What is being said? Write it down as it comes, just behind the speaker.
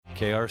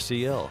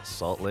KRCL,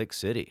 Salt Lake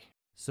City.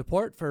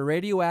 Support for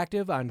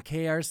Radioactive on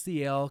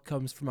KRCL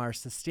comes from our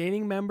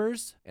sustaining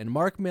members and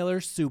Mark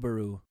Miller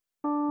Subaru.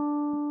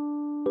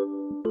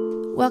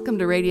 Welcome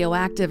to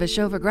Radioactive, a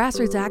show for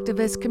grassroots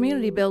activists,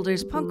 community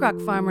builders, punk rock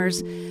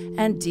farmers,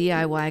 and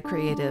DIY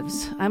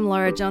creatives. I'm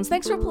Laura Jones.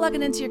 Thanks for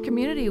plugging into your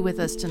community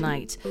with us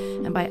tonight.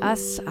 And by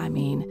us, I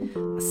mean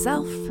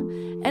myself.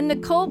 And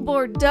Nicole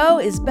Bordeaux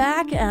is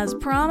back as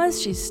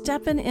promised. She's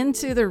stepping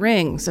into the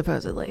ring,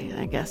 supposedly,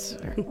 I guess.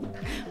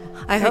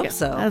 I hope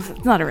so.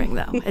 It's not a ring,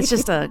 though. It's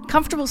just a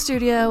comfortable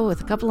studio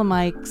with a couple of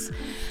mics.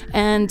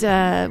 And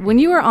when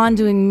you were on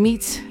doing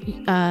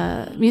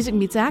Music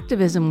Meets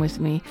Activism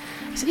with me,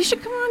 I said, you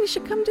should come on. You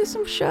should come do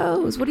some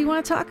shows. What do you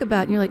want to talk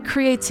about? And you're like,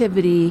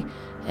 creativity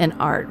and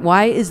art.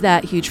 Why is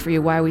that huge for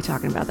you? Why are we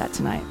talking about that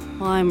tonight?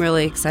 Well, I'm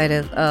really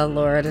excited,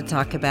 Laura, to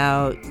talk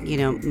about,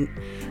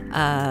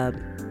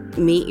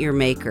 Meet Your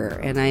Maker.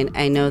 And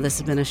I know this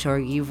has been a show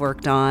you've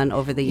worked on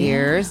over the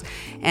years,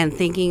 and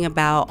thinking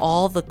about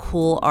all the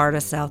cool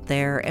artists out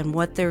there and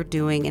what they're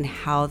doing and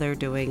how they're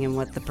doing and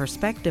what the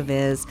perspective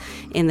is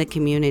in the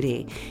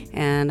community.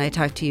 And I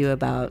talked to you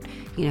about,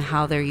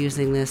 how they're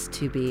using this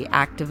to be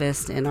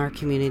activists in our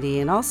community,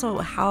 and also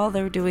how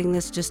they're doing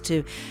this just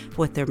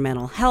with their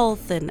mental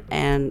health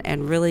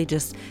and really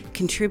just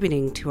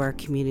contributing to our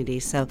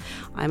community. So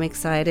I'm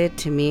excited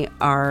to meet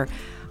our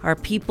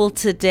people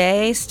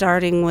today,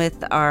 starting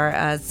with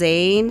our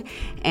Zane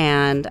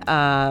and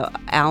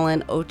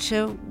Alan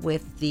Ocha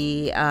with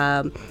the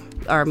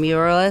our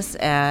muralists,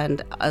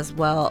 and as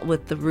well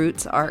with the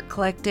Roots Art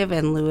Collective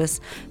and Louis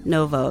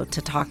Novo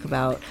to talk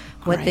about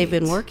what they've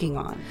been working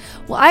on.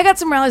 Well, I got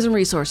some rallies and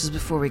resources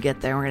before we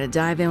get there. We're going to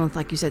dive in with,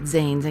 like you said,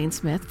 Zane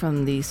Smith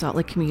from the Salt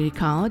Lake Community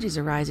College. He's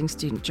a rising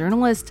student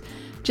journalist.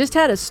 Just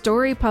had a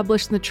story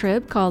published in the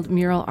Trib called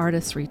Mural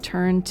Artists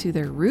Return to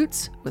Their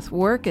Roots with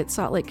work at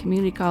Salt Lake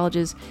Community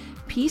College's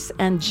Peace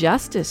and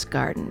Justice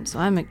Garden. So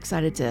I'm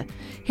excited to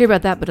hear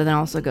about that, but then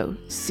also go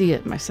see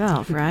it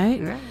myself,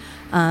 right? Right.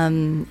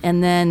 And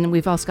then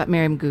we've also got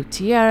Miriam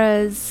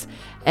Gutierrez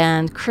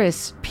and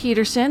Chris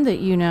Peterson that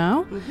you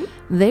know.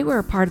 Mm-hmm. They were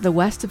a part of the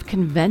West of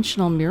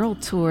Conventional mural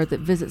tour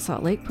that Visit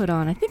Salt Lake put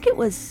on. I think it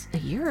was a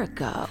year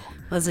ago.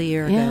 Was a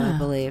year ago, I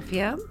believe.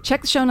 Yeah.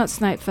 Check the show notes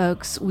tonight,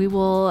 folks. We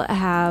will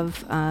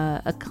have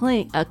a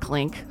clink.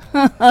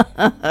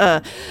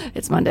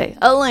 It's Monday.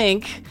 A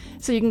link.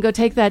 So you can go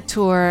take that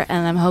tour,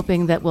 and I'm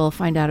hoping that we'll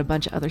find out a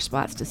bunch of other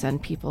spots to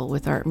send people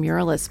with our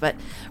muralists. But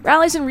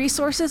rallies and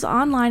resources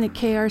online at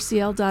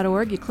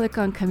krcl.org. You click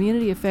on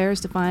Community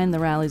Affairs to find the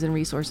Rallies and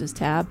Resources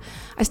tab.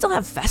 I still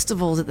have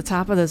festivals at the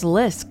top of this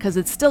list because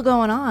it's still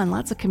going on.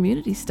 Lots of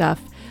community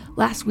stuff.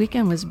 Last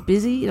weekend was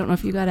busy. I don't know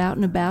if you got out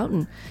and about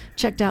and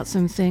checked out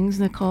some things,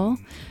 Nicole,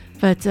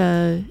 but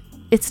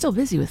it's still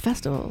busy with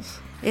festivals.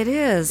 It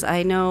is.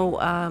 I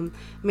know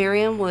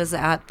Miriam was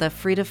at the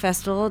Frida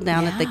Festival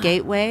down at the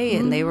Gateway,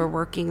 and they were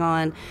working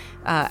on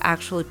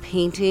actually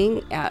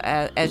painting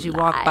as you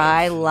walk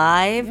by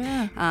live.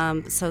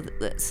 Yeah. So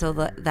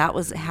that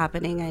was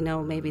happening. I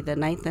know maybe the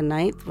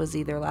 9th was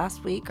either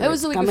last week or it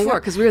was the week before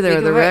because we were there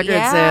at the record sale.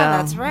 Yeah,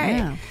 that's right.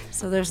 Yeah.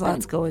 So there's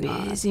lots going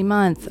on. Busy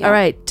month. Yeah. All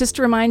right. Just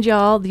to remind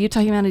y'all, the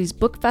Utah Humanities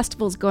Book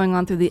Festival is going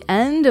on through the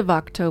end of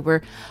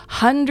October.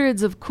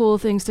 Hundreds of cool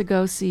things to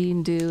go see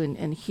and do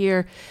and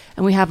hear.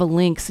 And we have a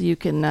link so you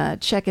can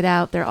check it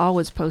out. They're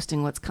always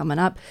posting what's coming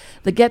up.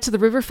 The Get to the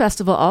River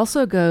Festival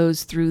also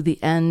goes through the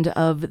end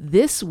of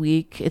this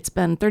week. It's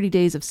been 30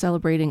 days of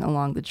celebrating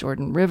along the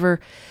Jordan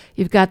River.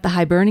 You've got the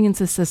Hibernian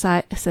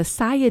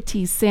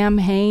Society, Sam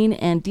Hain,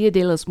 and Dia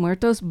de los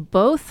Muertos,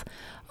 both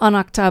on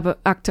October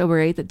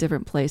 8th at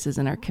different places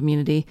in our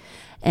community.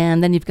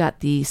 And then you've got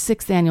the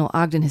 6th Annual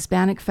Ogden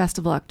Hispanic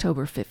Festival,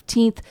 October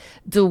 15th.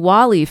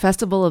 Diwali,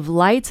 Festival of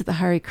Lights at the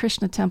Hare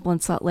Krishna Temple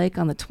in Salt Lake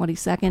on the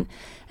 22nd.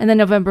 And then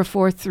November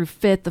 4th through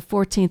 5th, the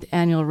 14th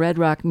Annual Red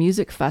Rock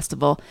Music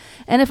Festival.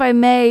 And if I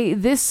may,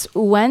 this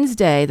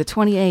Wednesday, the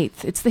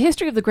 28th, it's the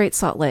history of the Great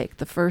Salt Lake,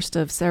 the first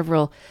of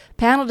several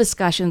panel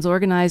discussions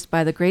organized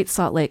by the Great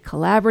Salt Lake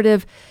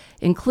Collaborative,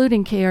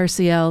 including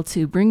KRCL,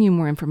 to bring you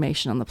more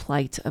information on the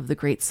plight of the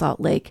Great Salt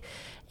Lake.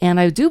 And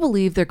I do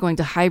believe they're going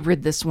to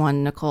hybrid this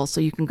one, Nicole,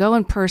 so you can go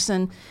in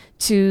person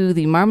to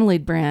the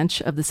Marmalade branch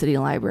of the City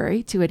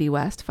Library, 280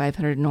 West,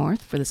 500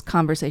 North, for this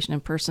conversation in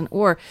person,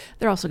 or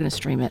they're also going to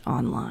stream it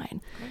online.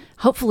 Okay.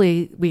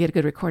 Hopefully, we get a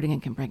good recording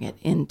and can bring it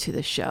into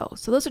the show.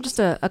 So those are just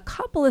a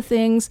couple of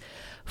things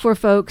for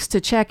folks to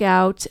check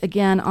out,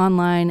 again,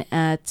 online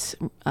at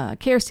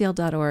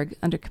krcl.org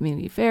under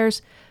Community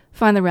Affairs.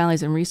 Find the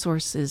Rallies and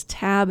Resources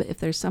tab. If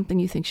there's something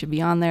you think should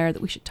be on there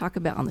that we should talk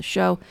about on the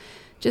show,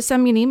 just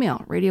send me an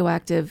email,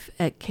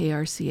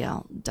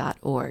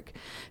 radioactive@krcl.org.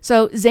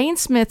 So Zane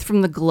Smith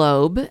from the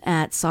Globe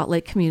at Salt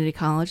Lake Community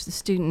College, the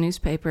student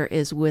newspaper,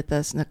 is with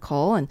us,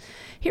 Nicole. And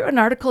he wrote an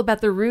article about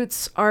the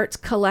Roots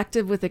Art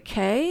Collective with a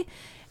K.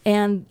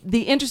 And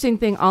the interesting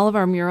thing, all of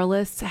our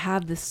muralists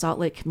have this Salt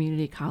Lake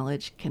Community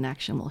College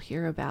connection. We'll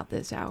hear about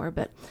this hour.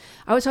 But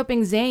I was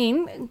hoping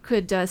Zane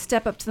could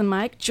step up to the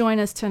mic, join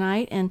us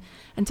tonight, and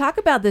talk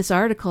about this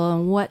article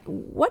and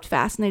what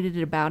fascinated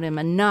it about him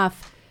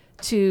enough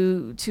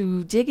to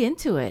dig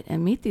into it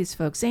and meet these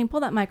folks. Zane,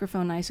 pull that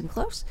microphone nice and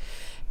close.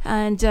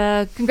 And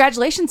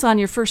congratulations on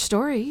your first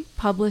story,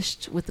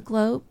 published with the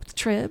Globe, the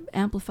Trib,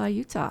 Amplify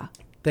Utah.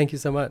 Thank you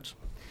so much.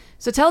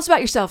 So tell us about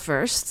yourself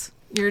first.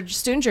 You're a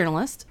student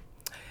journalist.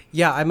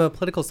 Yeah, I'm a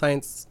political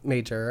science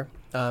major,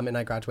 and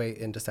I graduate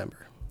in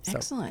December. So.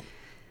 Excellent.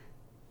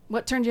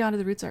 What turned you on to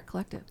the Roots Art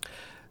Collective?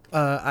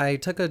 I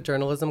took a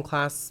journalism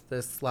class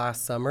this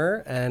last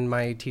summer, and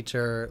my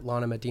teacher,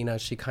 Lana Medina,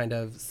 she kind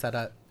of set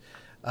up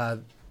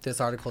this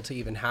article to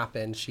even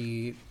happen.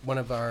 One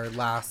of our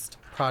last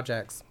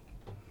projects,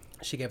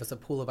 she gave us a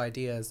pool of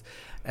ideas,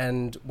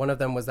 and one of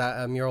them was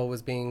that a mural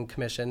was being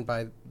commissioned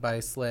by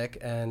Slick,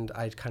 and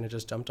I kind of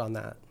just jumped on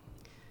that.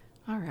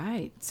 All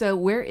right. So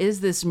where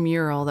is this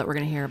mural that we're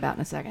going to hear about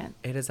in a second?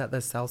 It is at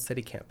the South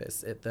City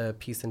campus at the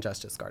Peace and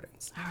Justice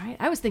Gardens. All right.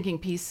 I was thinking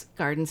Peace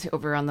Gardens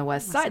over on the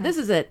west side. This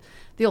is at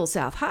the old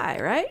South High,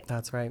 right?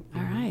 That's right.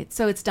 All right.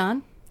 So it's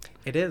done?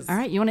 It is. All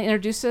right. You want to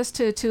introduce us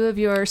to two of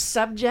your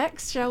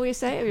subjects, shall we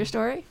say, of your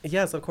story?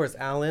 Yes, of course.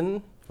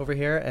 Alan over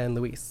here and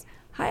Luis.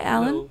 Hi,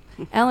 Alan.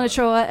 Alan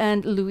Ochoa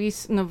and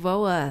Luis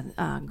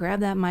Novoa.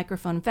 Grab that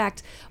microphone. In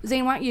fact,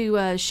 Zane, why don't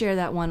you share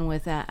that one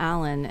with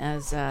Alan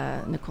as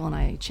Nicole and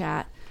I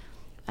chat.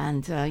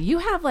 And you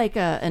have like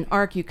an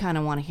arc you kind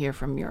of want to hear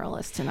from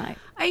muralists tonight.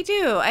 I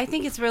do. I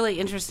think it's really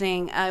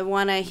interesting. I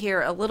want to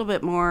hear a little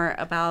bit more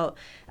about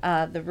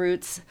the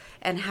roots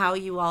and how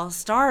you all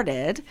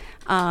started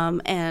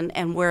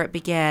and where it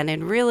began.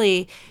 And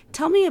really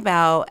tell me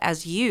about,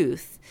 as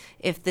youth,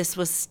 if this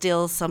was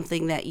still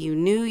something that you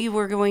knew you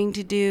were going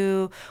to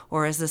do,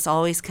 or has this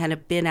always kind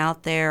of been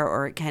out there,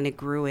 or it kind of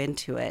grew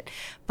into it.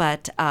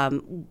 But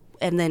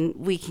and then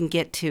we can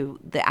get to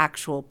the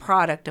actual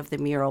product of the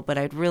mural, but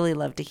I'd really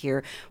love to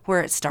hear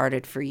where it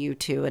started for you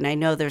too. And I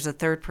know there's a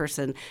third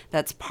person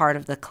that's part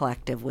of the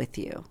collective with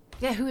you.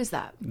 Yeah, who is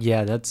that?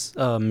 Yeah, that's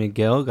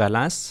Miguel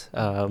Galas.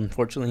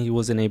 Unfortunately, he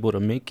wasn't able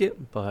to make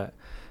it, but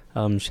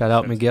shout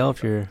out Miguel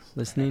if you're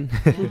listening.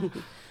 Yeah.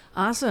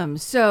 Awesome.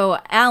 So,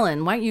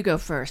 Alan, why don't you go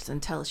first and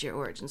tell us your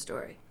origin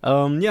story?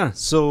 Yeah,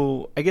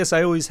 so I guess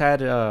I always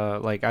had,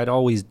 I'd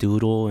always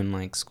doodle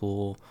in,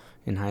 school,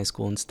 in high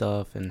school and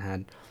stuff, and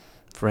had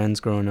friends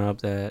growing up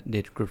that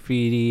did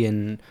graffiti,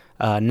 and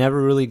never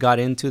really got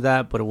into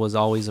that, but it was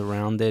always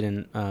around it,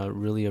 and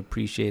really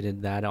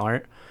appreciated that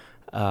art.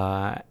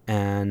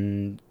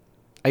 And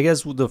I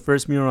guess the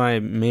first mural I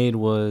made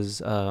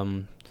was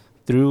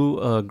through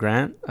a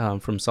grant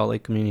from Salt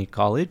Lake Community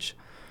College.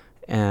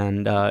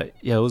 And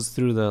it was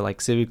through the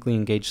civically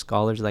engaged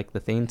scholars, like the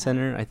Thane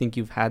Center. I think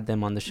you've had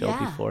them on the show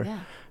before.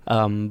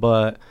 Yeah.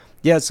 But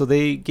yeah, so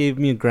they gave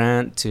me a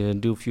grant to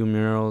do a few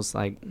murals.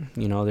 It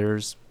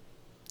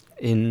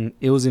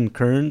was in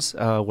Kearns,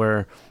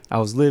 where I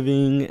was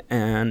living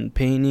and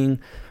painting,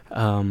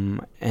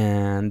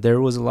 and there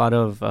was a lot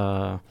of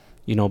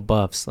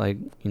buffs,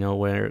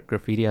 where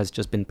graffiti has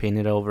just been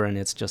painted over and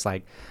it's just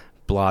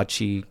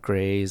blotchy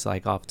grays,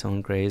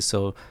 off-tone grays.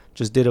 So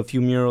just did a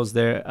few murals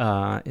there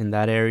in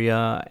that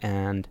area,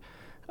 and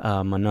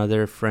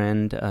another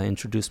friend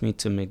introduced me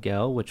to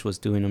Miguel, which was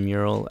doing a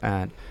mural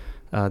at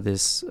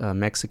this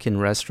Mexican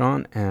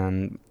restaurant,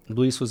 and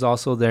Luis was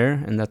also there,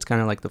 and that's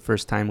kind of the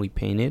first time we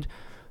painted,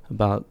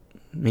 about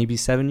maybe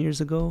 7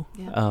 years ago.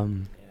 Yeah.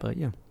 But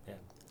yeah.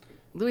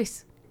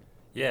 Luis.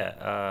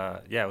 Yeah,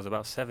 it was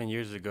about 7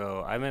 years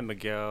ago. I met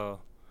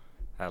Miguel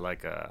at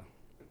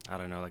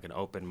an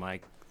open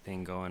mic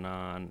thing going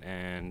on,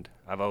 and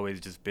I've always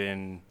just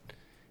been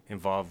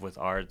involved with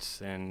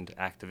arts and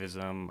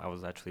activism. I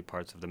was actually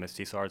part of the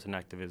Mestizo Arts and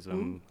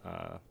Activism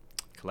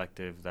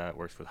collective that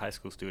works with high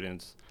school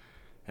students,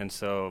 and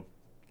so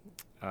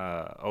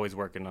always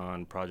working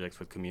on projects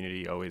with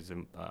community always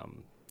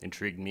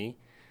intrigued me.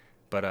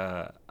 But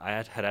I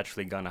had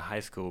actually gone to high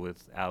school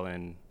with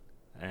Alan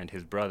and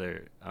his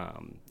brother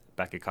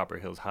back at Copper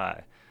Hills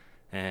High,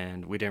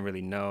 and we didn't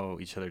really know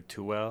each other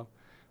too well.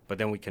 But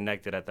then we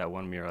connected at that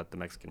one mural at the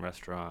Mexican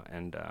restaurant,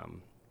 and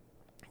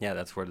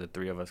that's where the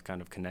three of us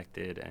kind of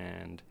connected.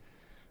 And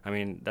I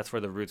mean, that's where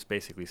the Roots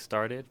basically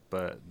started,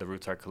 but the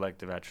Roots Art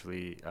Collective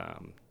actually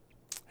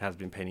has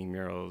been painting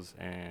murals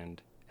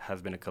and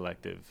has been a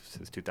collective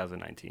since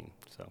 2019.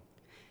 So,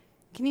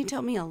 can you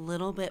tell me a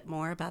little bit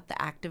more about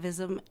the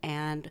activism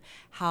and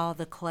how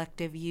the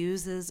collective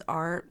uses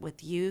art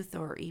with youth,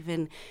 or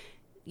even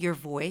your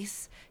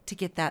voice, to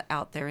get that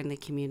out there in the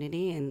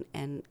community,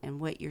 and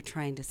what you're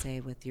trying to say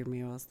with your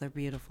murals? They're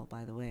beautiful,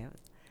 by the way.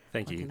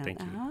 Thank you.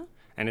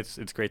 And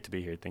it's great to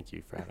be here. Thank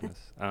you for having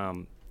us.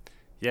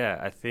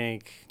 I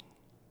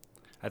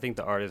think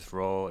the artist's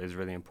role is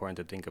really important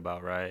to think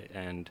about, right?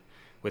 And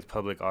with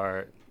public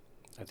art,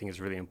 I think it's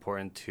really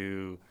important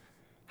to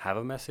have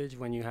a message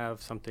when you have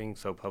something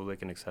so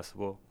public and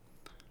accessible.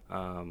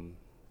 I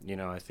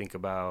think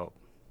about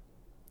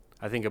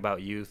I think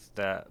about youth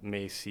that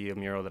may see a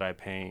mural that I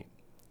paint,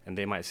 and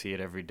they might see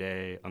it every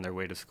day on their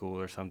way to school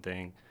or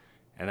something,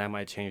 and that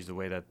might change the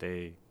way that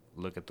they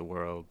look at the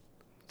world,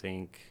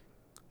 think,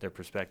 their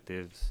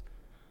perspectives.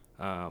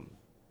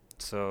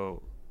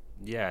 So,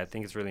 yeah, I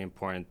think it's really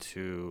important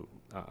to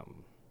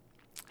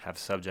have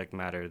subject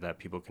matter that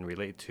people can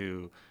relate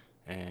to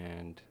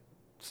and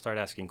start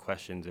asking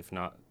questions, if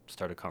not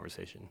start a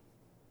conversation.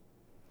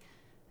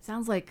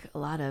 Sounds like a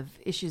lot of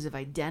issues of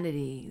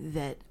identity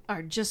that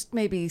are just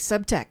maybe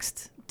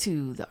subtext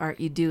to the art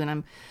you do. And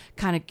I'm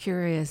kind of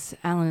curious,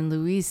 Alan and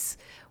Luis,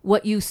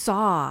 what you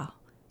saw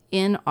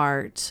in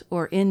art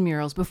or in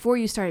murals before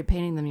you started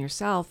painting them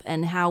yourself,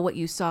 and how what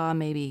you saw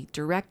maybe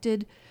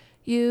directed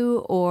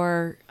you,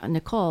 or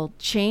Nicole,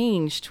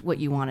 changed what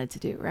you wanted to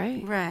do,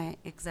 right? Right,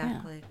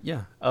 exactly.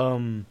 Yeah.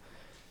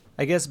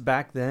 I guess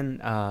back then,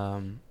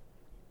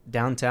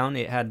 downtown,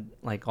 it had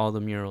like all the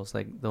murals.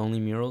 Like the only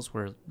murals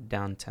were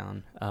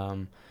downtown.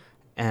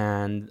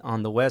 And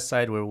on the west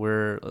side where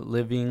we're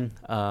living,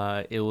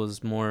 it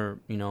was more,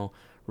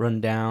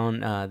 run down.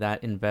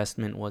 That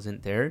investment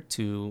wasn't there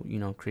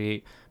to,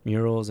 create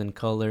murals and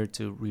color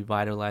to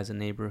revitalize a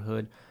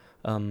neighborhood.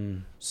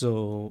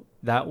 So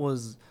that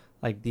was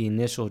like the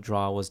initial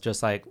draw, was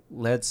just like,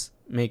 let's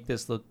make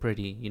this look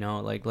pretty,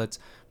 like let's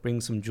bring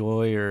some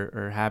joy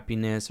or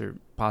happiness or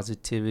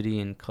positivity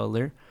and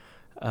color.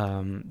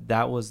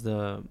 That was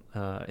the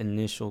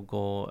initial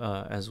goal,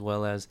 as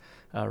well as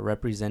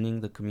representing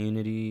the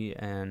community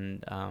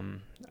and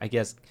I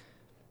guess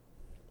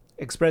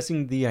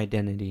expressing the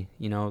identity,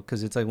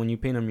 because it's like when you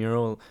paint a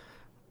mural,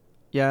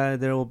 yeah,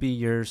 there will be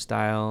your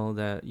style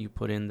that you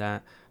put in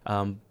that,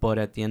 but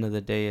at the end of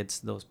the day, it's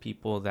those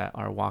people that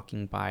are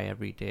walking by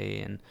every day,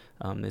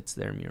 and it's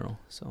their mural.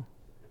 So,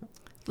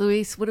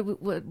 Luis, what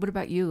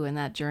about you in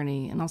that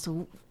journey? And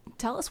also,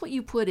 tell us what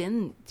you put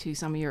into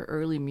some of your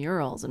early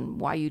murals and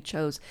why you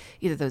chose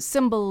either those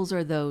symbols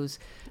or those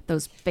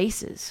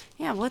faces.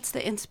 Yeah, what's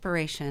the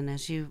inspiration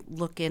as you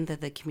look into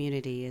the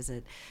community? Is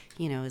it,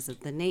 is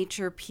it the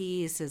nature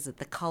piece? Is it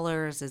the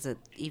colors? Is it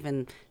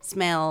even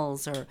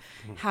smells? Or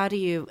how do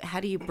you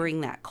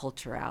bring that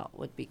culture out?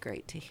 Would be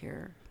great to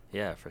hear.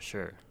 Yeah, for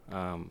sure.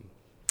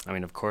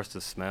 Of course,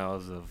 the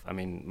smells of,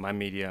 my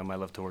medium, I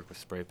love to work with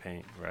spray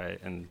paint, right?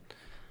 And,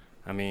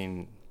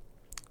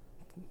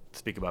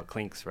 speak about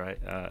clinks, right?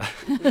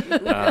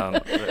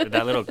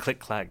 That little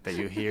click-clack that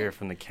you hear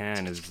from the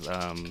can is,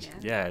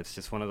 it's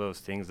just one of those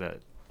things that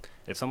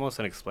it's almost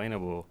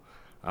unexplainable.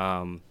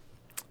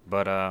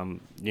 But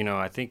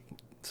I think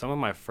some of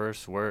my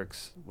first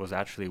works was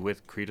actually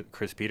with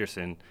Chris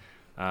Peterson,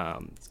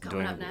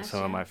 doing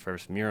some of my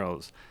first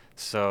murals.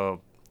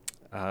 So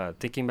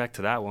thinking back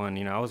to that one,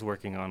 I was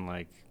working on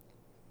like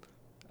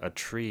a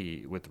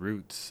tree with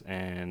roots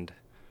and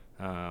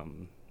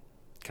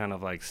kind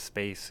of like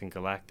space and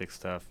galactic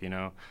stuff,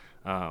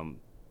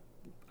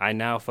 I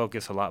now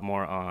focus a lot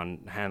more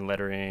on hand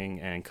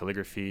lettering and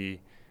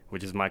calligraphy,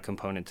 which is my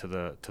component to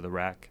the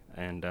rack.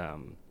 And,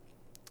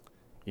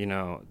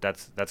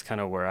 that's kind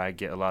of where I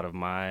get a lot of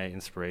my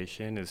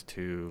inspiration, is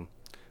to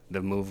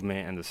the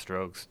movement and the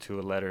strokes to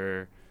a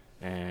letter,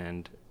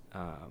 and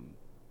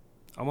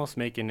almost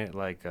making it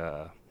like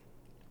a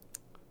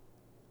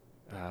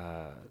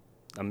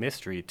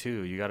mystery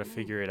too. You got to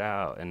figure it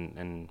out.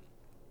 And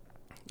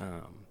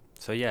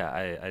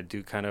I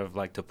do kind of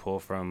like to pull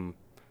from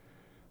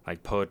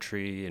like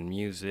poetry and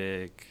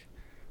music,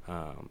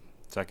 so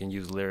I can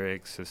use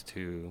lyrics as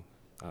to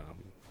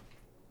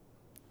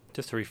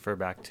just to refer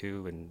back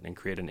to and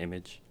create an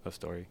image, a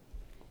story.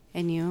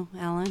 And you,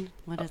 Alan,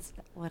 what is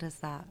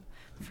that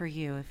for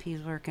you? If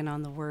he's working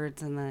on the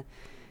words and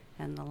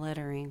the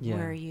lettering,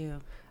 where are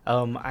you?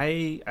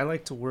 I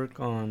like to work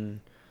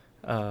on,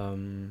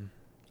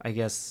 I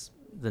guess,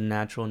 the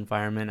natural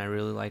environment. I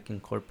really like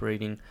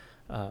incorporating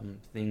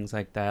things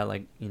like that,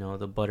 like,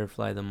 the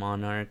butterfly, the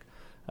monarch.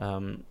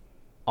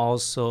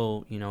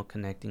 Also,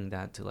 connecting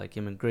that to like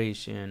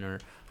immigration or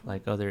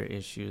like other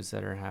issues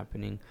that are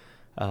happening.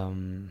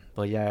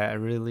 But yeah, I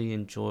really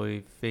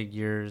enjoy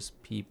figures,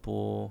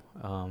 people.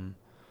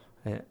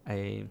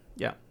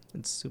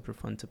 It's super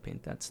fun to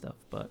paint that stuff.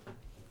 But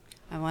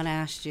I want to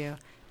ask you,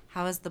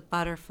 how does the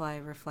butterfly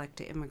reflect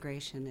to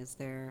immigration?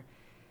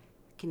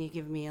 Can you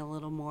give me a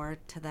little more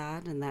to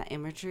that and that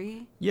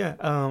imagery? Yeah,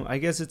 I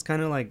guess it's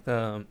kind of like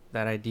that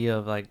idea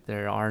of like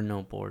there are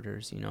no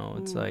borders.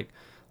 It's like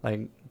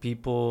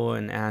people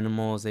and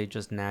animals, they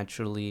just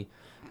naturally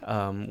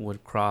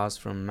would cross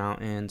from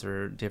mountains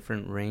or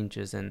different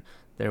ranges, and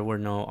there were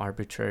no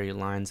arbitrary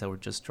lines that were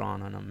just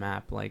drawn on a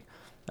map. Like,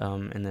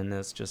 and then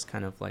that's just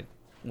kind of like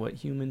what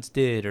humans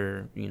did,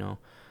 or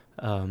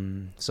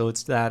so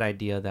it's that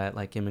idea that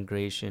like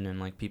immigration and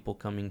like people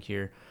coming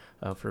here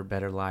for a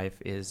better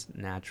life is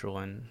natural,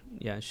 and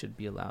it should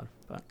be allowed.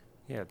 But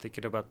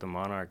thinking about the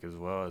monarch as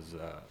well as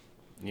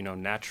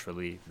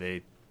naturally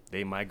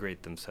they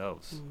migrate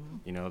themselves.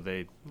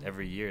 They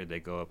every year they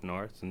go up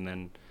north, and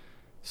then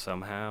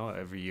somehow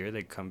every year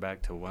they come back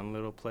to one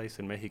little place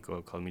in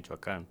Mexico called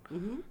Michoacan.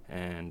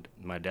 And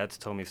my dad's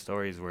told me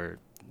stories where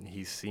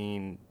he's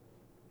seen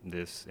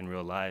this in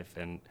real life,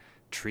 and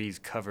trees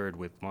covered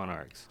with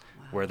monarchs,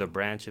 where the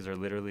branches are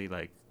literally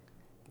like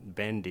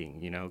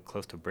bending,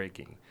 close to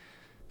breaking.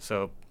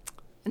 So,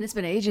 and it's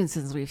been ages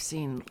since we've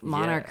seen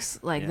monarchs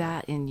like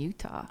that in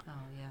Utah. Oh,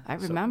 yeah. I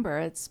remember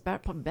it's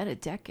probably been a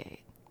decade.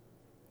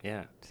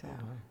 Yeah. So.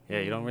 Yeah,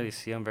 you don't really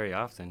see them very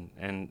often.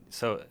 And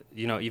so,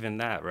 even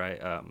that,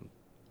 right?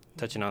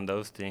 Touching on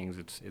those things,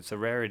 it's a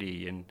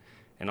rarity,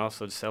 and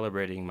also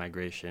celebrating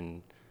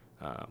migration.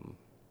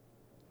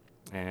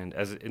 And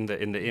as in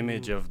the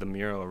image of the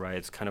mural, right,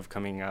 it's kind of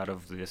coming out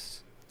of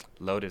this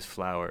lotus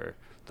flower,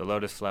 the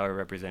lotus flower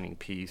representing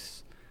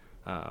peace,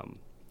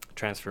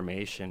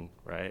 transformation,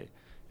 right?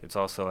 It's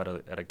also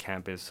at a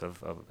campus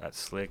at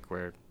SLIC,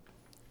 where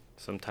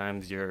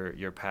sometimes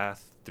your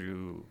path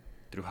through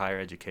higher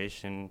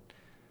education,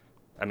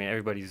 I mean,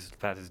 everybody's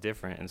path is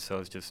different, and so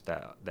it's just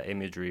the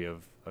imagery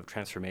of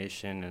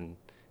transformation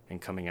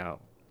and coming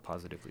out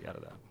positively out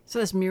of that. So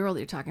this mural that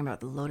you're talking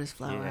about, the lotus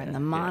flower and the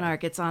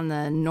monarch, it's on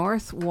the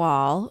north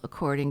wall,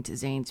 according to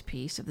Zane's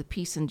piece, of the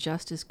Peace and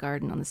Justice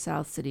Garden on the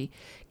South City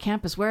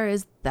campus. Where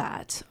is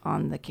that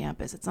on the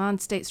campus? It's on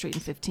State Street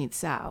and 15th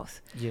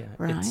South. Yeah,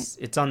 right?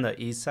 It's on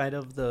the east side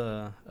of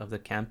the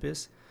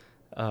campus.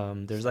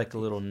 There's like a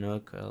little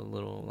nook, a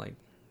little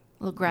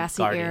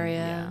grassy garden,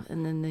 area,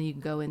 and then you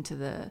can go into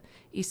the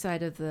east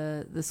side of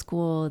the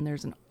school, and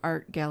there's an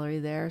art gallery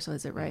there. So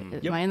is it right?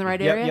 Yep. Am I in the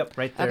right area? Yep,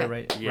 right there,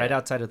 Okay. right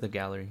outside of the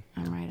gallery.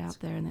 I'm right out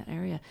there in that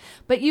area.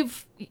 But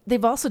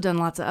they've also done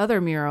lots of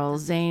other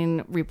murals.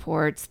 Zane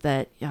reports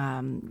that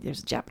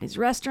there's a Japanese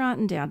restaurant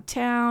in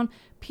downtown,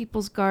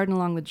 People's Garden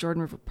along the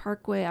Jordan River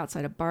Parkway,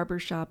 outside a barber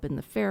shop in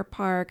the Fair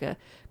Park, a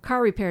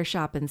car repair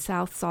shop in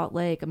South Salt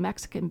Lake, a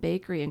Mexican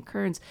bakery in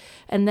Kearns.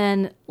 And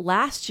then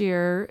last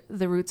year,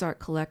 the Roots Art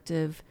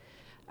Collective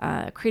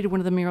created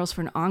one of the murals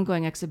for an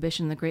ongoing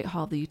exhibition in the Great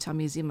Hall of the Utah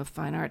Museum of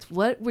Fine Arts.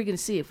 What we're going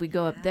to see if we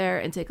go up there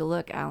and take a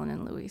look, Alan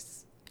and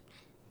Luis?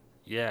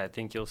 Yeah, I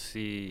think you'll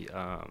see,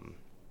 I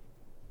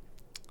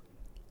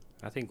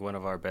think one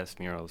of our best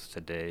murals to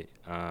date.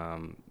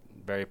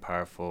 Very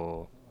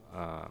powerful.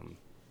 I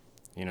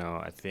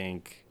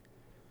think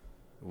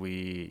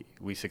we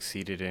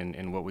succeeded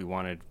in what we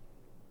wanted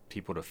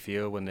people to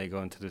feel when they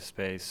go into this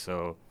space.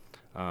 So,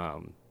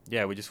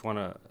 we just want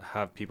to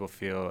have people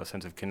feel a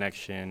sense of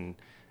connection,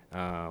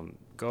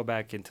 go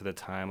back into the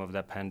time of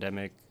that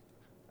pandemic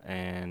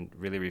and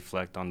really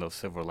reflect on those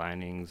silver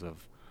linings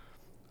of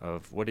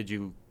what did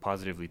you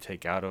positively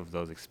take out of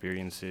those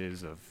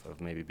experiences of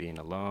maybe being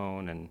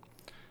alone. And,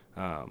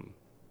 I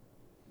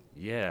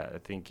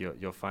think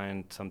you'll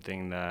find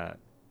something that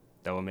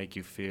will make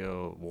you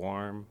feel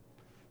warm,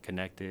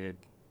 connected,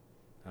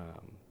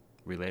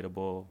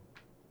 relatable.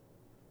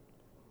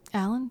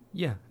 Alan?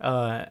 Yeah.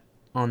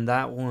 On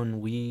that one,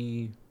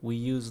 we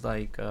use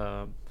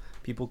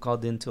people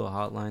called into a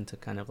hotline to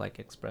kind of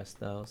express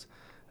those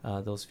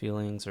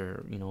feelings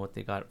or what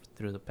they got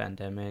through the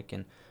pandemic,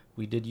 and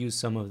we did use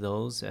some of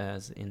those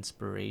as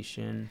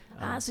inspiration.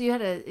 So you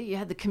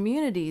had the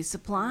community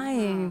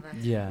supplying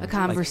a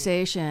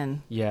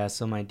conversation.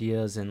 Some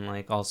ideas,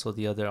 and also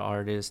the other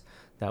artists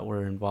that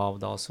were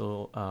involved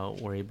also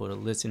were able to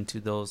listen to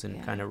those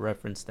and kind of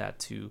reference that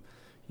to,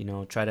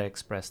 try to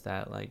express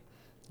that. Like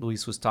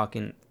Luis was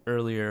talking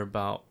earlier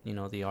about,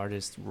 the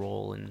artist's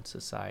role in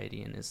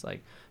society, and it's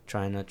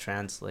trying to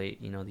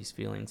translate, these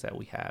feelings that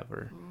we have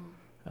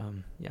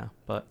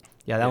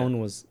that one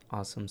was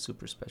awesome,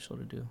 super special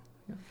to do.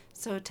 Yeah.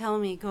 So tell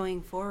me,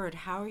 going forward,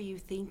 how are you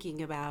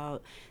thinking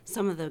about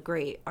some of the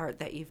great art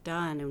that you've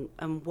done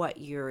and what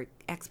your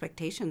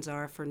expectations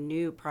are for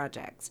new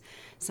projects?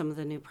 Some of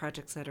the new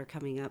projects that are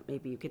coming up,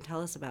 maybe you can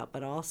tell us about,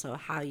 but also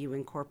how you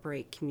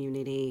incorporate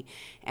community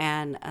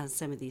and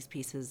some of these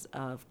pieces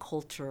of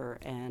culture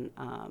and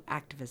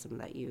activism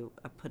that you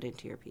put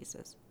into your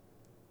pieces.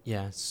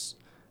 Yes.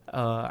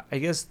 I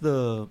guess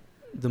the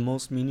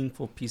most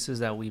meaningful pieces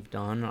that we've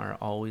done are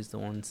always the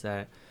ones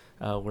that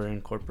we're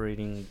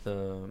incorporating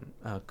the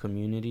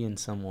community in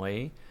some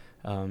way.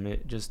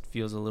 It just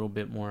feels a little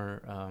bit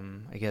more,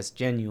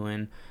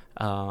 genuine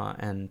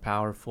and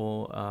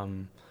powerful.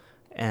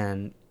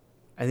 And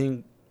I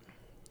think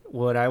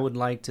what I would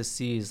like to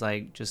see is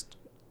just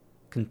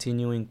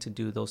continuing to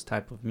do those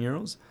type of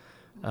murals.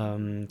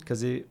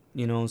 Because it,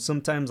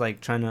 sometimes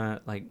trying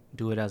to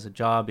do it as a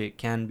job, it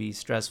can be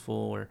stressful,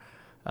 or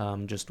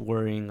just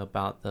worrying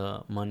about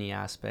the money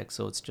aspect.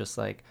 So it's just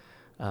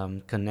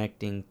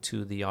connecting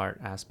to the art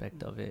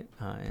aspect of it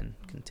and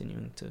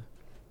continuing to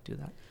do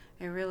that.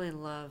 I really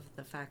love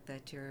the fact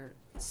that you're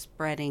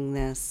spreading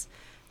this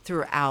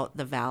throughout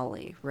the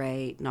valley,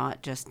 right?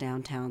 Not just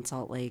downtown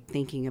Salt Lake,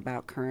 thinking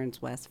about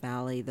Kearns, West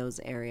Valley, those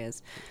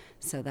areas.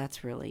 So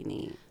that's really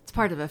neat. It's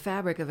part of a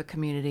fabric of a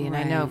community, and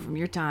I know from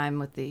your time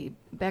with the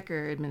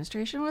Becker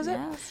administration, was it?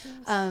 Yes.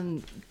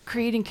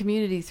 Creating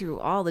community through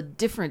all the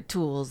different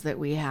tools that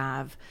we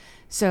have.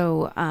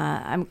 So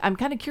I'm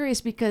kind of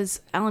curious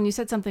because, Alan, you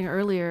said something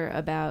earlier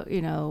about,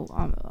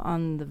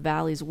 on the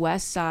valley's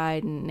west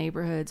side and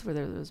neighborhoods where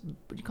there's,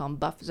 what do you call them,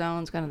 buff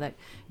zones, kind of that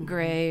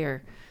gray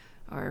or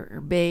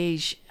or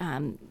beige.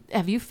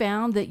 Have you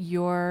found that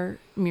your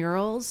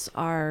murals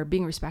are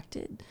being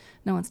respected?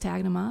 No one's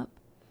tagging them up?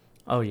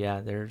 Oh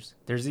yeah, there's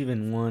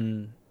even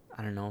one,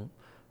 I don't know,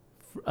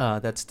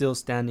 that's still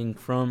standing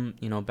from,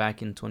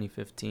 back in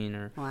 2015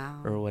 or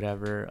Wow. or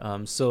whatever.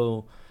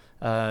 So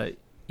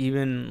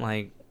even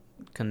like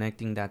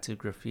connecting that to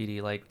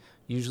graffiti, like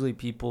usually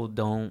people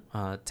don't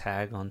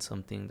tag on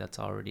something that's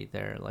already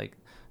there. Like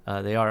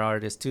they are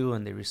artists too,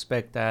 and they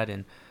respect that,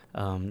 and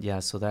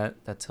so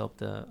that's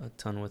helped a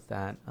ton with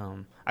that.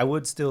 I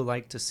would still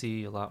like to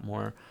see a lot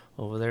more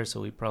over there, so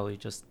we probably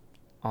just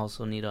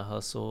also need to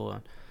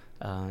hustle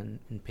and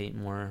paint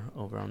more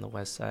over on the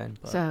west side.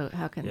 But So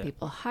how can yeah.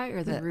 people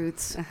hire the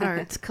Roots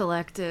Arts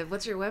Collective?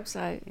 What's your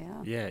website?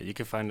 Yeah. Yeah, you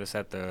can find us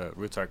at the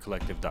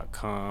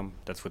rootsartcollective.com.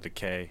 That's with the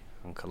K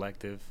on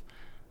collective,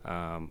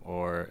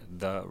 or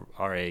the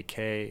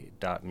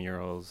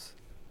rak.murals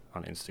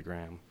on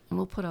Instagram. And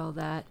we'll put all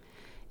that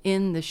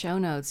in the show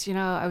notes.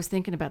 I was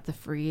thinking about the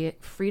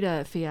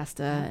Frida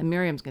Fiesta, and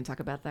Miriam's going to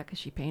talk about that because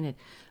she painted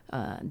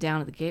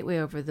down at the Gateway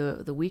over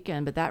the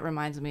weekend. But that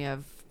reminds me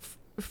of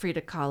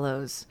Frida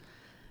Kahlo's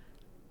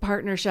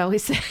partner, shall we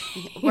say.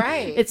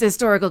 Right. It's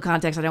historical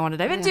context I don't want to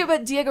dive into,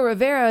 but Diego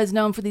Rivera is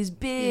known for these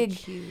big,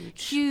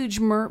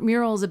 huge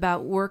murals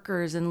about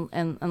workers and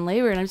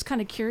labor. And I'm just kind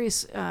of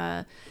curious,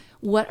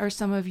 what are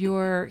some of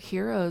your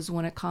heroes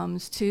when it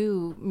comes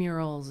to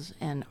murals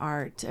and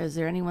art? Is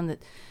there anyone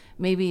that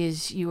maybe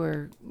as you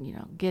were,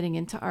 getting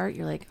into art,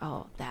 you're like,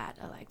 oh, I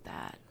like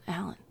that?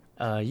 Alan?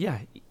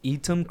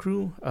 Etum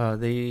Crew. I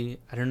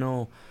don't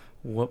know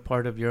what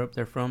part of Europe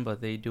they're from,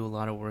 but they do a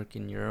lot of work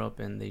in Europe,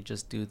 and they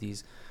just do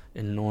these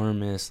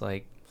enormous,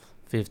 like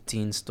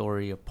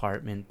 15-story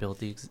apartment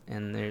buildings,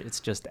 and it's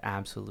just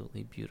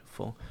absolutely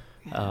beautiful.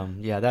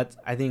 That's,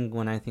 I think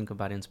when I think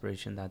about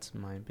inspiration, that's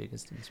my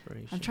biggest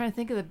inspiration. I'm trying to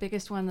think of the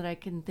biggest one that I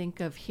can think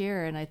of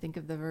here, and I think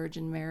of the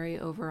Virgin Mary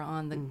over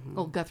on the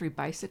old Guthrie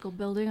Bicycle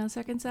Building on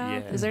 2nd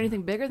South. Yeah. Is there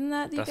anything bigger than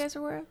that you That's- guys are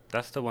aware of?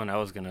 That's the one I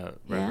was going to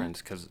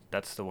reference because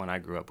that's the one I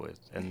grew up with.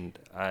 And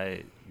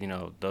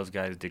those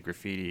guys did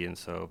graffiti, and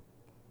so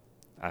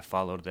I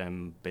followed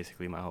them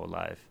basically my whole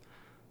life.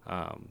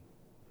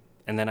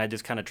 And then I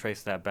just kind of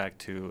traced that back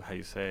to, how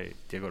you say,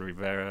 Diego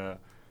Rivera,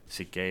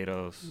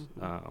 Siqueiros,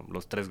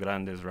 Los Tres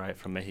Grandes, right,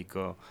 from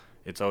Mexico.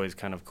 It's always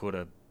kind of cool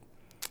to,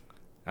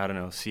 I don't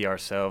know, see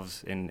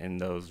ourselves in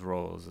those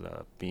roles,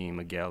 being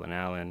Miguel and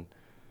Alan.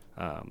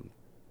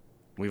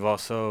 We've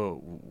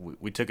also,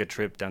 we took a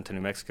trip down to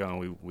New Mexico,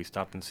 and we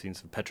stopped and seen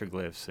some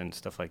petroglyphs and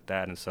stuff like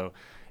that. And so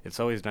it's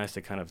always nice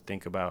to kind of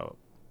think about,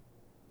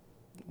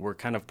 we're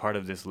kind of part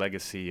of this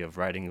legacy of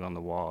writing on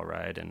the wall,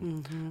 right?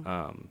 And,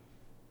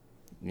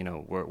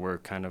 we're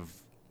kind of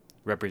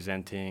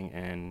representing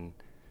and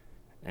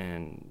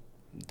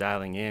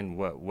dialing in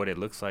what it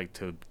looks like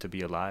to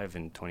be alive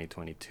in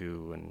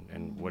 2022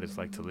 and what it's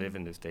like to live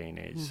in this day and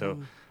age.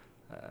 So,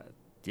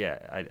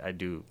 I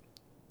do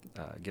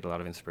get a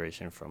lot of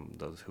inspiration from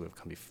those who have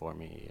come before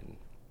me. And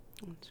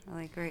That's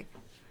really great.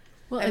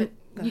 Well, Go and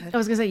ahead. I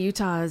was going to say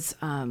Utah's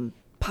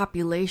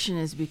population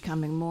is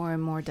becoming more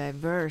and more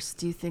diverse.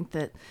 Do you think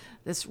that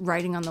this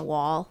writing on the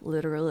wall,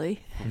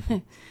 literally,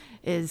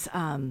 is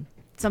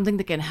something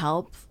that can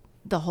help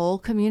the whole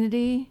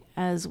community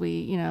as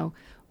we,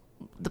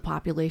 the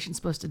population's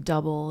supposed to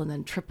double and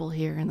then triple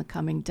here in the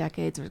coming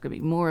decades? There's going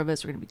to be more of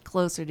us. We're going to be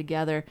closer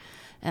together,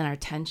 and our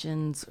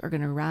tensions are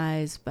going to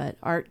rise. But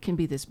art can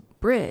be this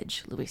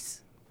bridge,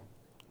 Luis.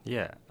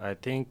 yeah, I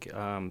think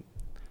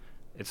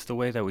it's the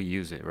way that we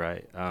use it,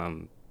 right?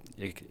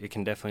 It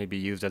can definitely be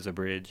used as a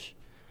bridge.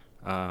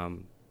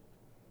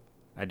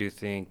 I do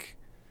think,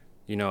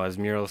 as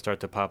murals start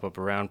to pop up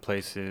around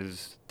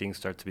places, things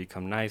start to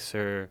become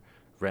nicer,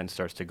 rent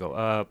starts to go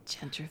up.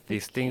 Gentrification.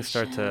 These things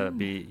start to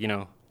be,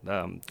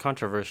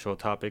 controversial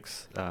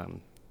topics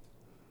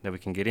that we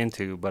can get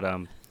into. But,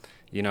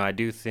 I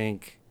do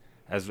think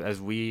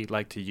as we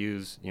like to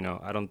use,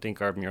 I don't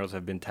think our murals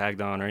have been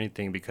tagged on or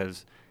anything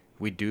because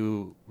we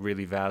do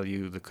really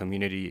value the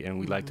community and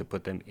we like to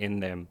put them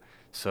in them.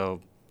 So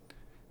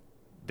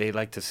they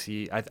like to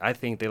see, I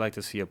think they like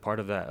to see a part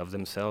of that of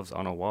themselves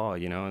on a wall,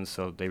 and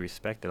so they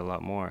respect it a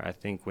lot more. I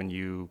think when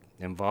you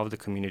involve the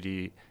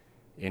community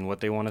in what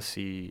they want to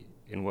see,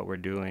 in what we're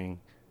doing,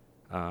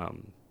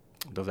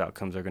 those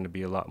outcomes are going to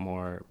be a lot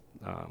more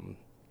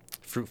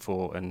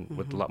fruitful and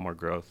with a lot more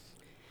growth.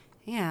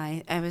 Yeah,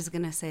 I was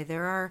going to say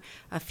there are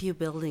a few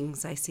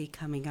buildings I see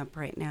coming up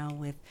right now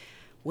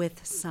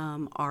with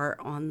some art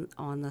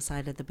on the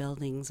side of the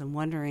buildings. I'm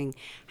wondering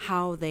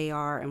how they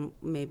are, and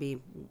maybe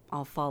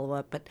I'll follow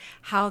up, but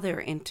how they're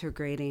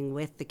integrating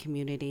with the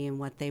community and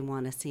what they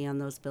want to see on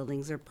those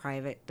buildings or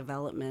private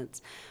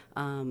developments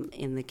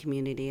in the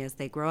community as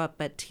they grow up.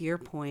 But to your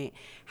point,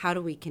 how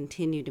do we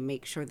continue to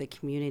make sure the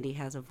community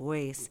has a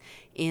voice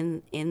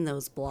in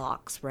those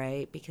blocks,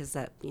 right? Because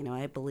that,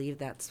 I believe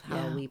that's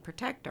how we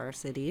protect our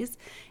cities.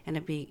 And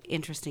it'd be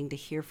interesting to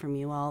hear from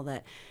you all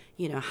that,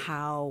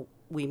 how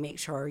we make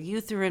sure our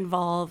youth are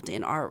involved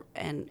in art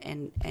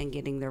and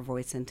getting their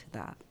voice into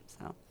that.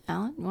 So,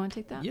 Alan, you want to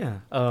take that? Yeah.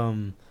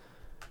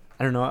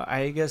 I don't know.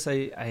 I guess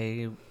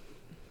I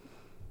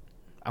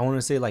want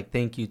to say like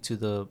thank you to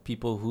the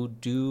people who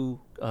do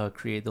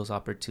create those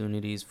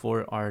opportunities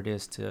for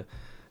artists to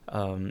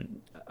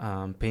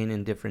paint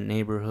in different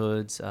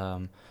neighborhoods,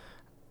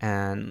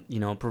 and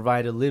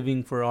provide a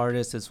living for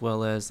artists, as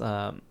well as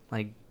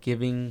like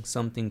giving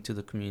something to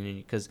the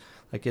community. Because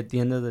like at the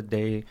end of the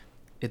day,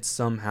 it's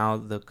somehow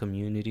the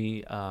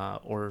community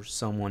or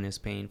someone is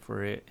paying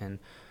for it. And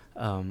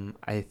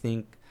I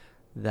think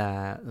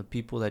that the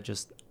people that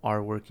just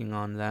are working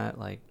on that,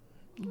 like,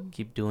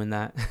 keep doing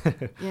that.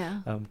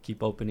 Yeah.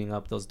 Keep opening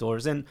up those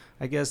doors. And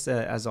I guess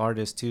as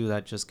artists too,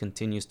 that just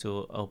continues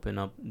to open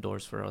up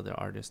doors for other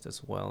artists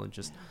as well, and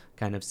just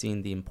kind of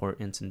seeing the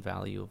importance and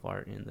value of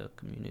art in the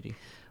community.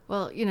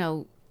 Well,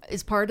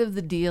 is part of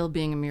the deal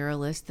being a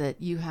muralist that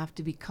you have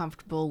to be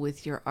comfortable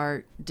with your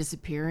art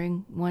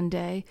disappearing one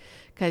day,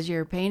 because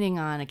you're painting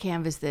on a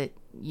canvas that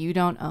you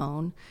don't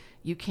own,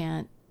 you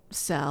can't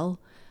sell.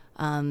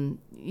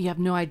 You have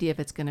no idea if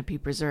it's going to be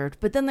preserved.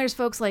 But then there's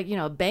folks like,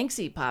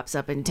 Banksy pops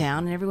up in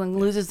town and everyone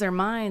loses their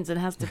minds and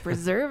has to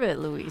preserve it,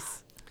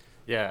 Luis.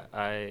 Yeah,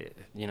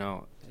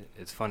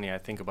 it's funny. I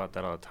think about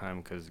that all the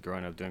time, because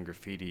growing up doing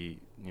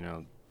graffiti,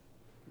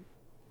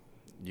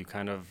 you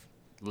kind of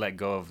let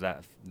go of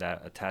that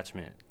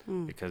attachment,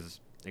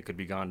 because it could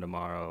be gone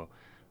tomorrow.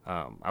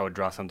 I would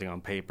draw something on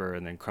paper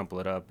and then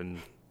crumple it up, and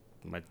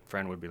my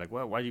friend would be like,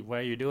 "Well, why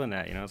are you doing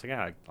that?" It's like,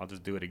 "Yeah, I'll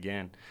just do it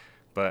again."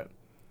 But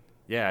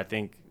yeah, I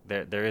think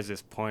there is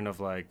this point of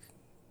like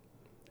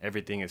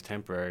everything is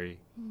temporary,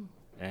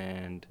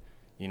 and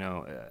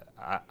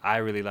I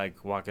really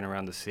like walking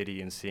around the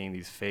city and seeing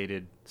these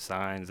faded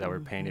signs that were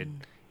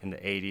painted in the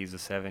 80s, the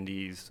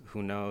 70s,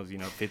 who knows,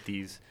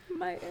 50s,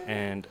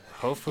 and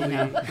hopefully.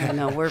 I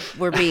know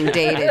we're being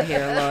dated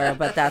here, Laura,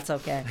 but that's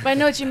okay. But I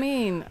know what you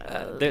mean.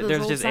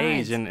 There's just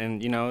signs. age,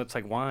 and it's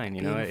like wine,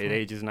 it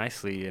ages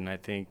nicely, and I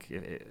think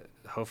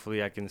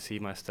hopefully I can see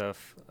my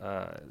stuff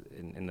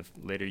in the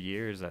later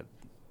years.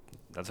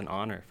 That's an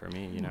honor for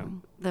me,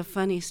 The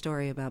funny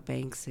story about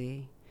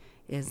Banksy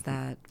is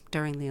that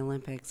during the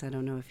Olympics, I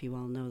don't know if you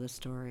all know the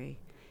story,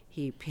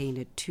 he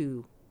painted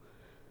two.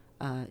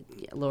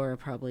 Laura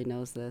probably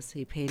knows this.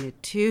 He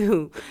painted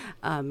two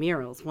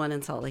murals, one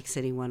in Salt Lake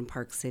City, one in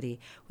Park City.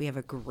 We have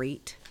a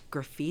great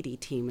graffiti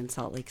team in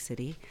Salt Lake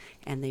City,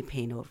 and they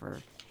paint over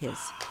his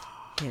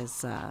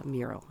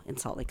mural in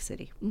Salt Lake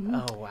City.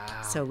 Oh, wow.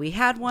 So we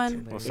had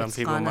one. Well, some It's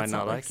people gone at might not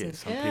Salt Lake like it.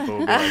 City. Some people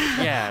will be like,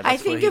 yeah, that's I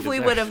what think he if we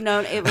would have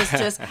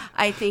deserves. known,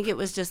 I think it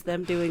was just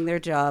them doing their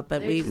job,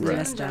 but we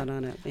missed out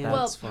on it. Yeah.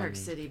 Well, That's Park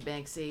funny. City,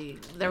 Banksy,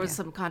 there was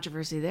some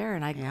controversy there,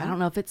 and I Yeah. don't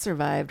know if it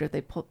survived or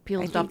they peeled I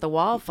it off think the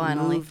wall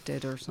finally. moved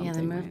it or something. Yeah,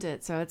 they moved right?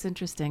 it, so it's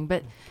interesting.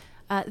 But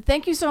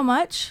thank you so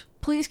much.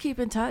 Please keep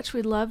in touch.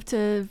 We'd love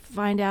to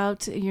find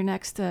out your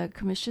next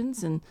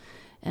commissions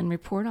and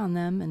report on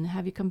them, and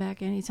have you come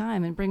back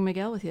anytime and bring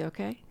Miguel with you,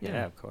 okay?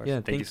 Yeah, of course.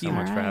 Yeah, thank you thank so you.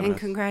 much for Alright. having And us.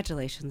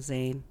 congratulations,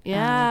 Zane.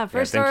 Yeah,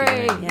 first thank you,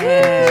 story. Zane.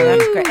 Yeah,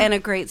 that's great. And a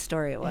great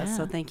story it was. Yeah.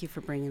 So thank you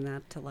for bringing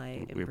that to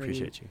light. and We bringing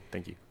appreciate you.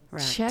 Thank you.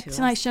 Rack Check to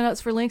tonight's us. show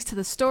notes for links to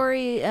the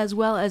story as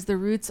well as the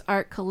Roots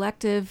Art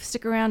Collective.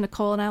 Stick around,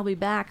 Nicole and I will be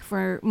back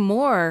for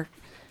more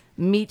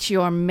Meet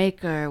Your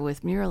Maker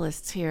with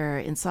muralists here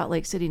in Salt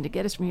Lake City. And to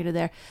get us from here to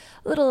there,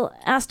 a little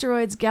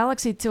Asteroids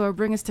Galaxy Tour,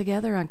 bring us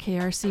together on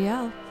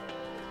KRCL.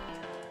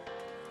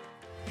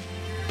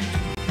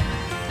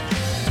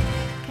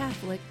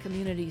 Catholic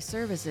Community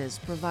Services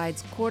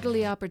provides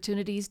quarterly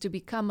opportunities to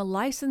become a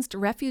licensed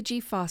refugee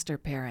foster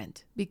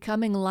parent.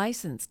 Becoming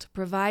licensed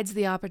provides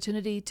the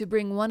opportunity to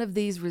bring one of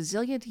these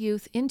resilient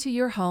youth into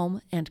your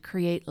home and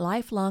create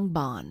lifelong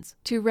bonds.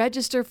 To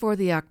register for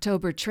the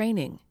October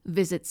training,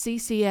 visit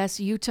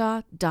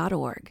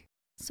ccsutah.org.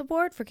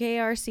 Support for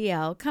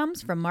KRCL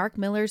comes from Mark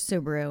Miller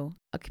Subaru,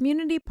 a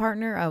community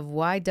partner of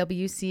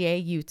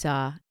YWCA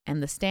Utah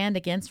and the Stand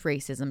Against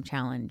Racism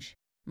Challenge.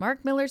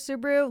 Mark Miller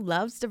Subaru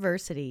loves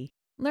diversity.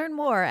 Learn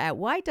more at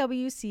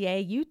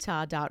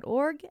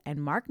ywcautah.org and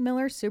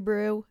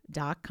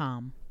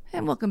markmillersubaru.com.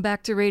 And welcome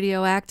back to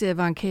Radioactive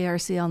on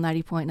KRCL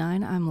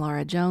 90.9. I'm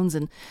Laura Jones,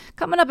 and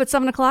coming up at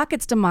 7 o'clock,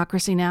 it's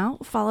Democracy Now!,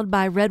 followed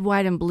by Red,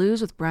 White, and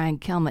Blues with Brian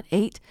Kelm at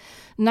 8,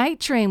 Night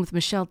Train with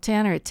Michelle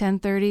Tanner at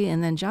 10:30,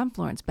 and then John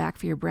Florence back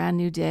for your brand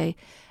new day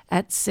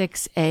at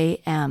 6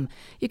 a.m.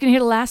 You can hear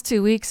the last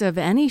 2 weeks of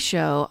any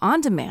show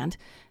on demand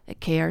at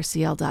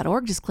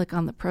krcl.org. Just click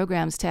on the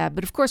Programs tab.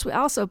 But of course, we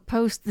also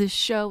post this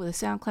show with a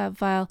SoundCloud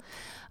file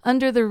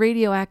under the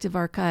Radioactive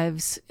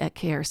Archives at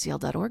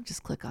krcl.org.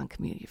 Just click on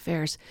Community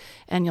Affairs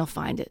and you'll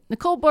find it.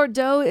 Nicole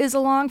Bordeaux is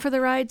along for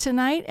the ride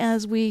tonight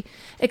as we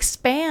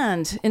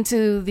expand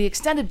into the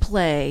extended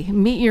play,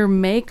 Meet Your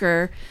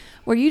Maker,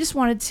 where you just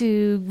wanted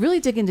to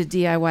really dig into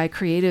DIY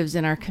creatives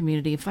in our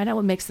community, find out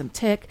what makes them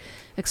tick,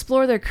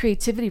 explore their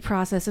creativity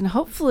process, and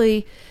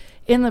hopefully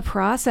in the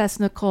process,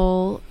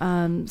 Nicole,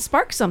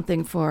 spark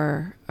something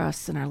for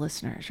us and our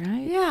listeners,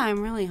 right? Yeah,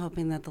 I'm really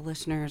hoping that the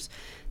listeners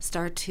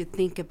start to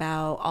think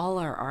about all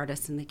our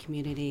artists in the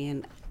community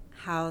and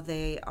how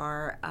they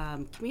are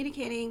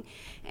communicating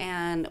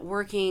and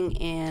working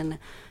in,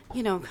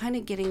 kind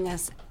of getting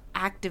us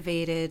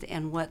activated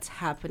and what's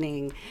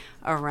happening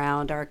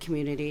around our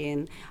community.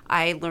 And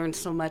I learned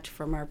so much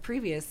from our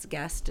previous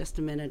guest just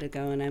a minute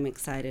ago, and I'm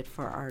excited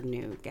for our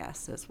new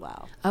guests as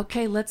well.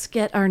 Okay, let's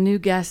get our new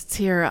guests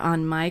here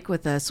on mic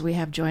with us. We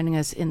have joining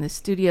us in the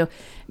studio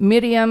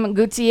Miriam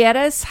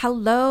Gutierrez.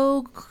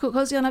 Hello.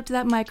 Cozy on up to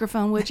that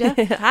microphone, would you?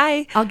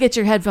 Hi. I'll get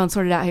your headphones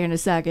sorted out here in a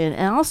second.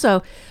 And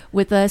also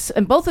with us,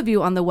 and both of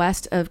you on the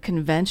West of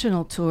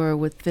Conventional tour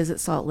with Visit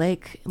Salt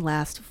Lake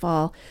last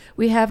fall,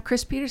 we have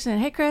Chris Peterson.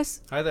 Hey,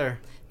 Chris. Hi there.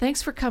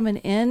 Thanks for coming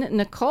in.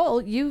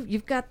 Nicole,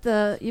 you've got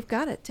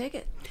it. Take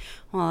it.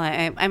 Well,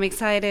 I'm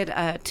excited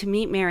to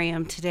meet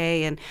Miriam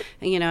today, and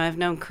I've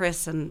known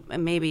Chris and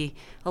maybe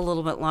a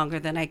little bit longer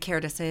than I care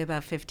to say,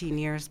 about 15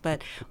 years.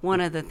 But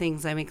one of the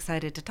things I'm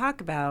excited to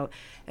talk about,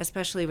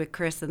 especially with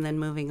Chris, and then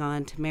moving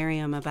on to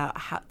Miriam, about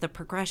how the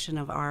progression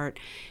of art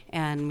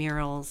and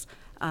murals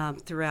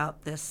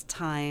throughout this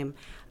time.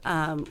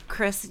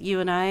 Chris,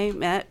 you and I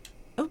met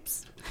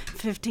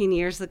 15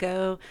 years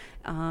ago,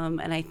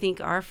 and I think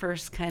our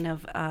first kind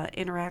of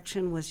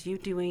interaction was you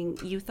doing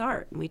youth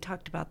art, and we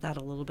talked about that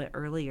a little bit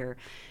earlier.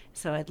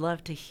 So I'd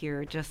love to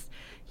hear just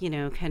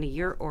kind of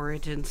your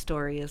origin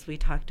story, as we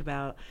talked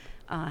about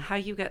how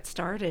you got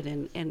started,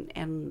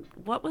 and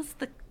what was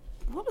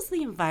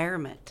the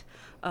environment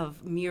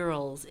of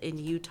murals in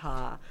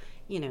Utah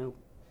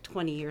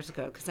 20 years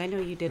ago, because I know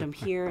you did them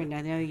here and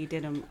I know you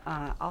did them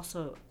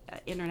also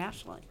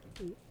internationally.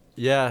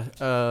 Yeah.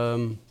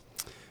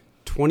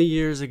 20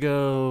 years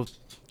ago,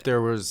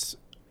 there was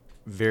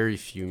very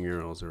few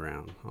murals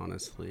around,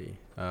 honestly.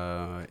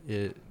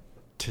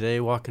 Today,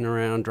 walking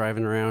around,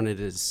 driving around, it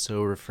is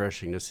so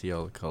refreshing to see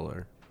all the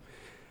color.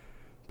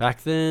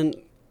 Back then,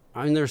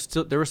 there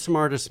were some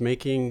artists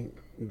making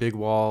big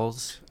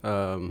walls.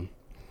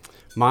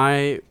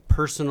 My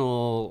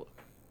personal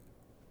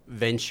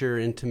venture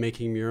into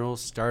making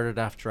murals started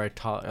after I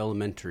taught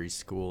elementary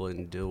school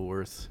in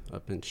Dilworth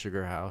up in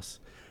Sugar House.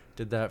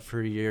 Did that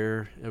for a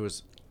year. It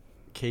was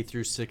K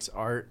through 6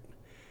 art.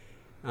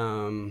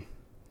 The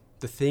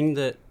thing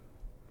that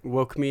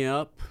woke me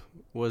up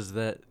was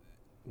that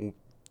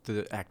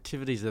the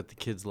activities that the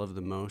kids loved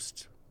the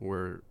most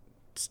were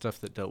stuff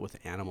that dealt with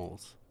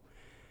animals.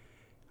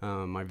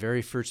 My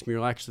very first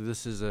mural, actually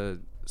this is a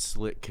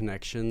slick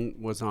connection,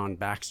 was on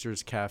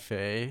Baxter's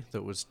Cafe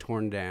that was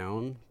torn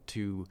down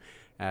to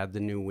add the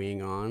new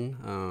wing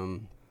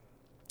on.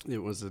 It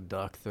was a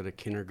duck that a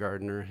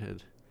kindergartner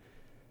had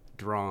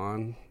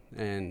drawn,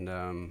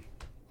 and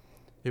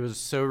it was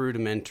so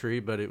rudimentary,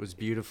 but it was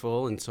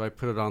beautiful, and so I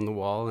put it on the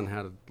wall and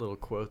had a little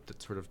quote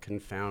that sort of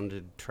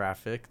confounded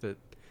traffic, that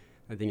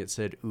I think it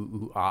said ooh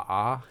ooh ah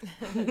ah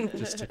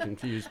just to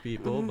confuse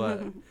people.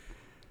 But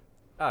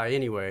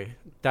anyway,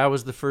 that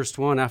was the first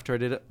one. After I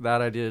did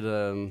that, I did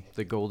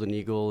the Golden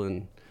Eagle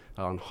and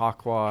on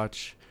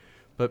Hawkwatch.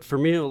 But for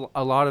me,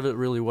 a lot of it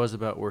really was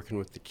about working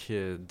with the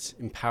kids,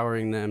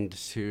 empowering them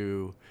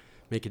to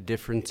make a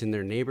difference in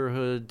their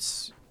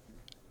neighborhoods,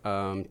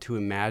 to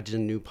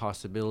imagine new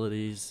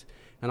possibilities,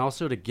 and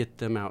also to get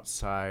them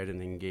outside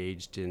and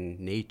engaged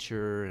in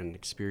nature and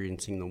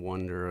experiencing the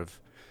wonder of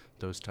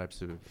those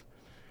types of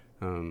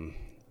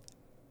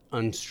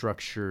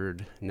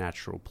unstructured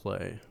natural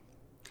play.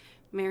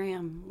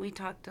 Miriam, we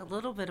talked a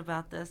little bit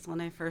about this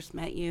when I first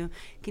met you.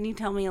 Can you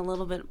tell me a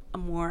little bit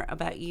more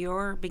about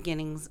your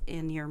beginnings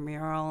in your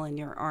mural and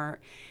your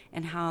art,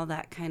 and how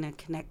that kind of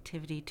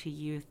connectivity to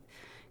youth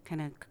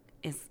kind of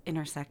is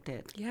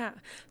intersected? Yeah.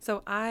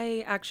 So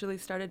I actually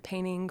started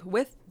painting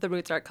with the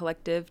Roots Art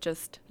Collective,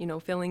 just,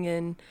 filling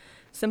in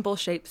simple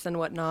shapes and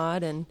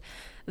whatnot. And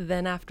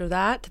then after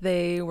that,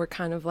 they were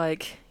kind of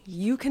like,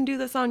 you can do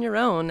this on your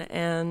own.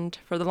 And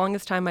for the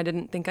longest time, I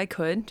didn't think I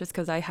could, just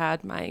because I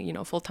had my,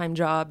 full-time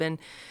job, and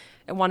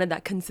I wanted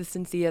that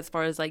consistency as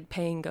far as like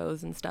paying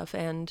goes and stuff.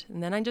 And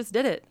then I just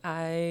did it.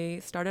 I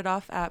started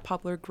off at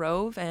Poplar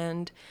Grove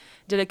and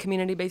did a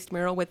community-based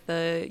mural with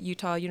the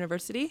Utah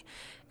University,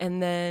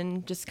 and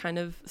then just kind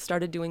of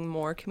started doing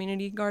more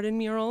community garden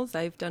murals.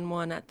 I've done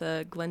one at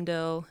the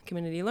Glendale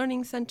Community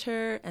Learning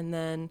Center, and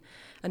then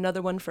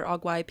another one for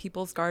Ogwai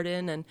People's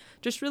Garden, and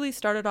just really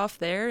started off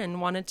there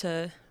and wanted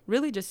to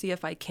really just see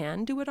if I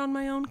can do it on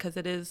my own, because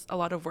it is a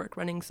lot of work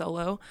running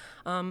solo.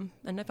 And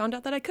I found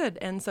out that I could,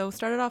 and so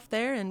started off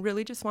there and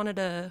really just wanted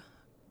to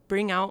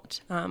bring out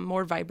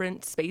more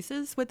vibrant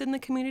spaces within the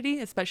community,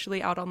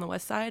 especially out on the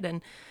west side.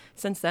 And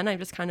since then, I've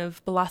just kind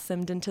of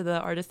blossomed into the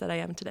artist that I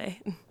am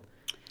today.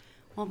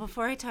 Well,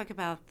 before I talk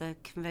about the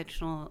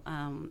conventional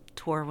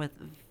tour with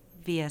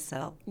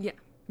VSL. Yeah.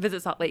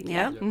 Visit Salt Lake.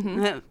 Yeah.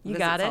 Mm-hmm. You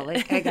got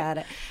it. I got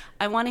it.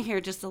 I want to hear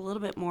just a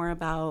little bit more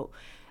about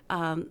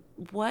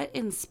what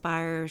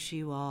inspires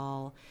you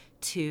all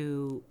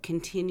to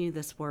continue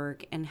this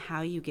work, and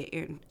how you get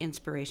your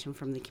inspiration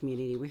from the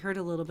community. We heard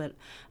a little bit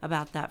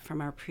about that from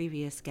our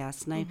previous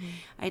guests, and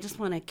I just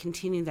want to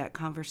continue that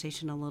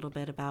conversation a little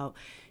bit about,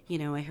 you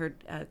know, I heard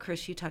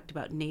Chris, you talked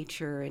about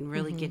nature and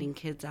really getting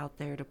kids out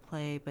there to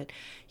play, but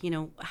you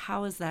know,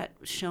 how is that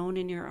shown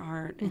in your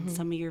art and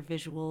some of your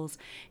visuals,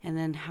 and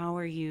then how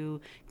are you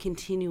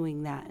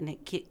continuing that and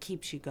it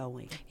keeps you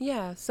going?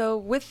 Yeah, so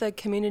with the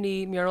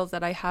community murals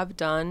that I have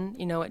done,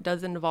 you know, it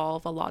does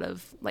involve a lot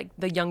of like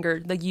the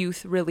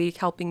youth really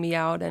helping me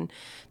out and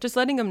just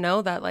letting them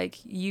know that like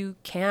you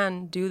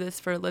can do this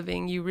for a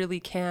living. You really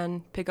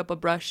can pick up a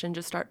brush and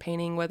just start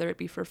painting, whether it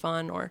be for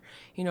fun or,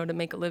 you know, to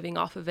make a living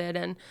off of it.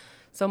 And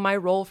so my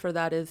role for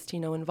that is to,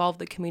 you know, involve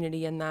the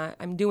community in that.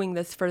 I'm doing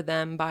this for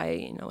them by,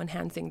 you know,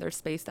 enhancing their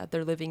space that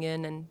they're living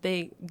in, and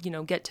they, you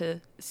know, get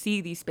to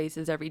see these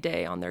spaces every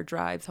day on their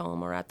drives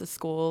home or at the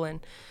school. And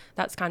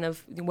that's kind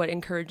of what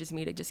encourages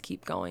me to just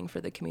keep going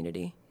for the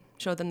community.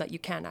 Show them that you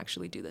can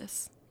actually do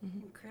this.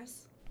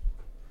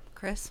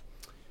 Chris?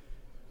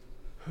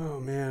 Oh,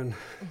 man.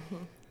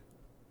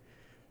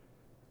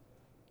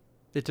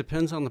 It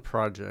depends on the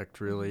project,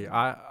 really.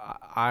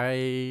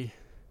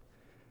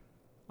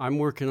 I'm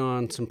working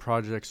on some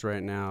projects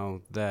right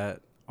now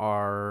that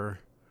are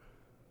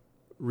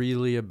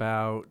really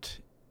about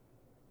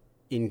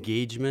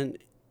engagement,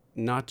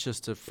 not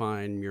just a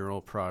fine mural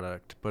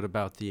product, but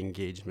about the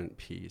engagement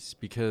piece,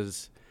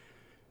 because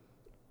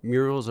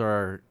murals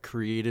are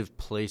creative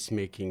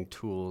placemaking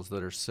tools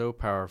that are so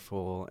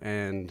powerful,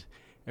 and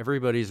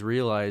everybody's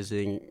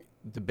realizing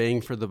the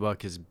bang for the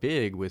buck is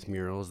big with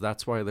murals.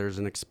 That's why there's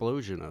an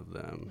explosion of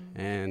them.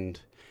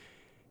 And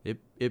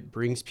it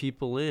brings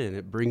people in,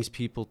 it brings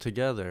people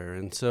together.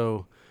 And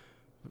so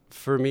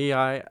for me,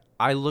 I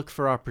look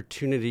for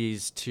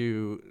opportunities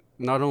to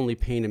not only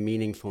paint a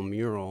meaningful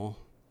mural,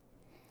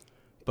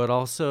 but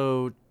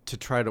also to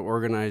try to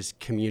organize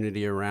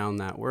community around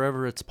that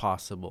wherever it's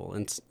possible.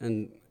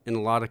 And in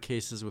a lot of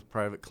cases with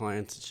private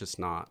clients, it's just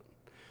not.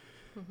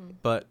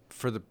 But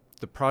for the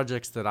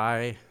projects that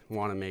I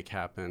want to make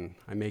happen,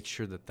 I make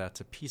sure that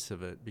that's a piece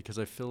of it, because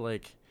I feel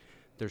like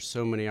there's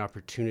so many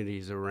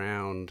opportunities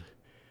around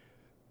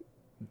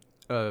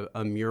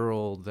a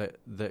mural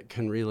that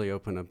can really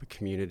open up a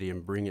community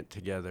and bring it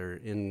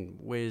together in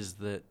ways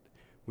that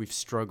we've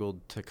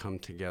struggled to come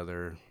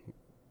together.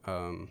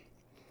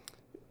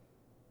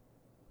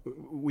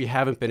 We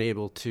haven't been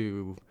able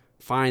to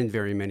find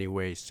very many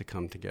ways to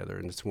come together,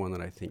 and it's one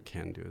that I think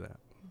can do that.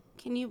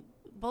 Can you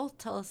both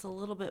tell us a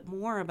little bit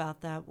more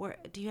about that?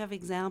 Do you have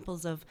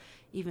examples of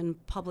even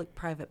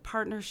public-private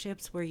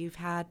partnerships where you've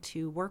had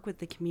to work with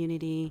the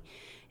community,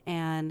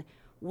 and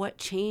what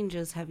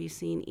changes have you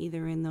seen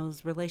either in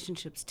those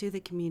relationships to the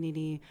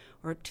community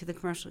or to the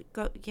commercial?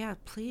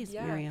 Please,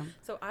 Miriam.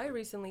 So I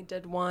recently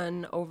did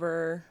one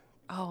over,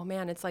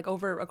 it's like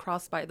over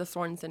across by the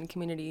Sorensen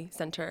Community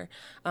Center,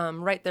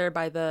 right there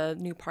by the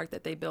new park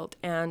that they built.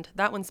 And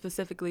that one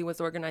specifically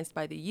was organized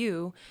by the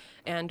U.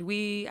 And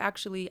we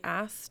actually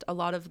asked a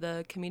lot of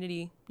the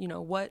community, you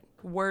know, what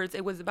words,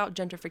 it was about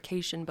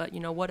gentrification, but, you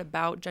know, what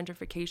about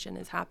gentrification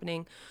is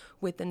happening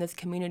within this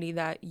community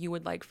that you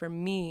would like for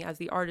me as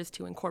the artist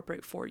to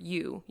incorporate for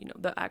you, you know,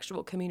 the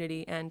actual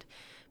community. And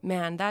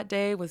man, that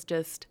day was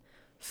just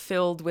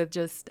filled with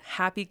just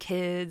happy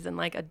kids, and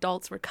like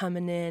adults were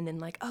coming in and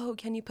like, oh,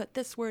 can you put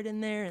this word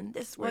in there and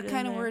this word in there? What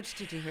kind of words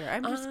did you hear?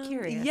 I'm just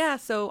curious. Yeah,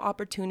 so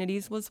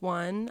opportunities was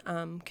one.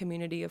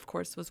 Community, of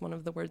course, was one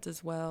of the words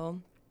as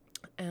well.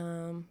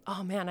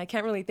 I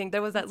can't really think.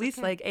 There was at least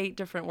like 8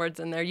 different words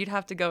in there. You'd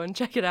have to go and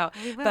check it out.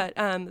 But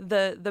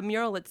the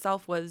mural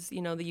itself was,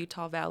 you know, the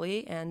Utah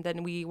Valley, and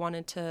then we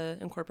wanted to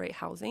incorporate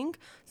housing.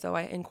 So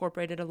I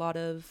incorporated a lot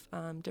of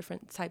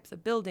different types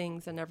of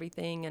buildings and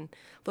everything, and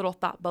little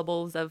thought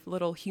bubbles of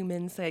little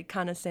humans, like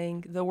kind of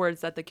saying the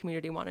words that the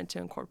community wanted to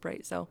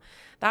incorporate. So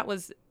that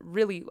was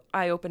really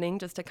eye-opening,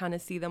 just to kind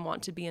of see them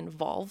want to be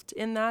involved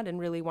in that and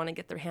really want to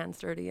get their hands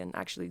dirty and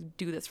actually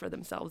do this for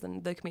themselves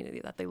and the community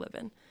that they live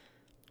in.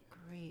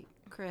 Great.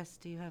 Chris,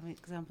 do you have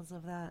examples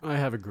of that? I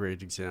have a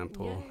great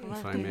example,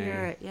 if I may.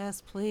 Hear it. Yes,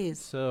 please.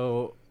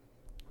 So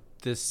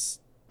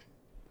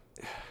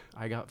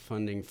I got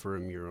funding for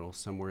a mural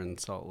somewhere in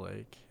Salt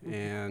Lake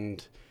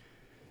and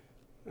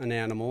an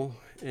animal,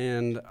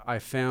 and I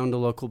found a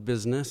local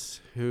business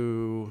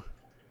who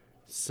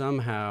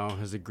somehow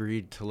has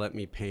agreed to let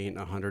me paint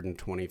a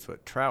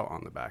 120-foot trout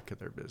on the back of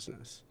their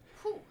business.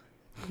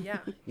 Yeah.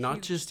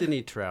 Not just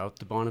any trout,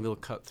 the Bonneville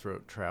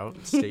cutthroat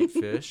trout, state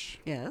fish.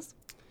 Yes.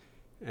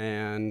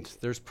 And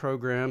there's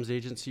programs,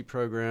 agency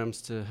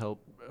programs to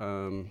help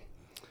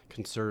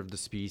conserve the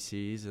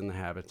species and the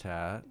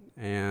habitat.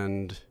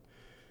 And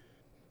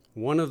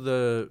one of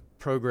the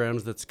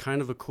programs that's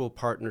kind of a cool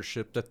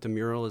partnership that the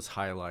mural is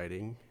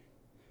highlighting,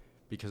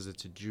 because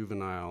it's a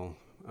juvenile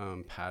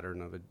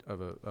pattern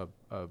of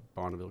a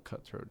Bonneville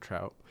cutthroat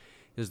trout,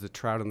 is the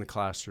Trout in the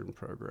Classroom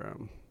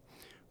program,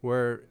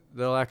 where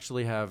they'll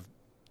actually have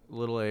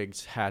little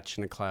eggs hatch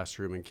in a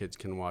classroom and kids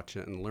can watch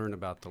it and learn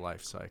about the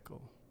life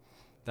cycle.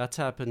 That's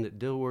happened at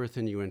Dilworth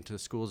and Uinta,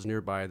 schools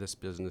nearby this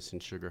business in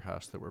Sugar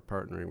House that we're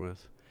partnering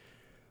with.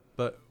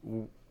 But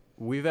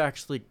we've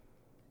actually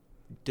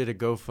did a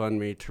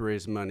GoFundMe to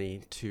raise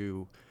money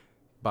to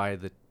buy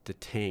the the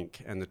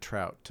tank and the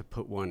trout to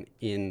put one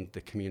in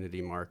the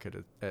community market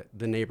at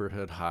the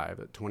neighborhood hive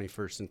at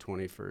 21st and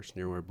 21st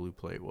near where Blue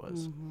Plate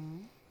was.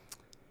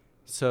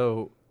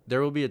 So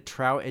there will be a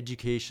trout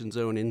education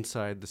zone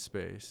inside the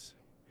space.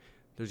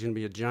 There's going to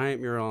be a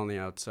giant mural on the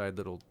outside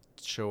that'll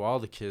show all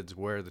the kids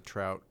where the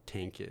trout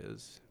tank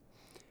is.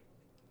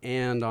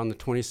 And on the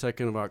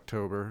 22nd of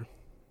October,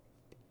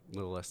 a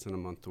little less than a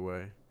month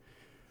away,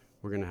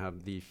 we're going to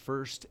have the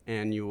first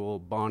annual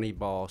Bonnie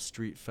Ball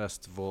Street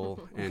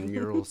Festival and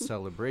Mural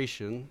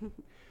Celebration,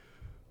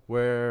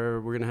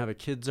 where we're going to have a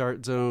kids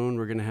art zone.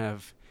 We're going to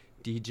have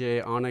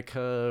DJ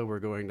Annika. We're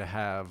going to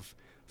have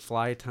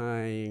fly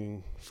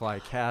tying, fly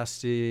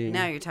casting.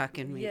 Now you're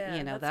talking me. Yeah,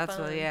 You know, that's that's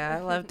what, fun. yeah,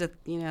 I love to,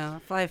 you know,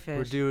 fly fish.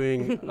 We're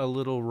doing a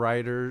little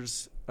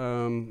writers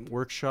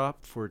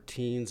workshop for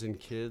teens and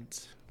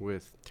kids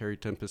with Terry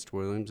Tempest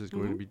Williams is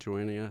going to be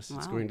joining us.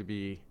 It's Wow. going to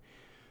be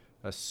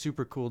a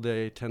super cool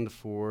day, 10 to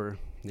 4,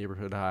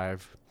 neighborhood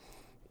hive.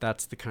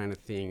 That's the kind of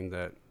thing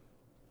that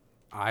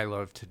I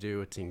love to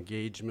do. It's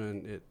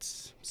engagement.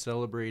 It's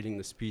celebrating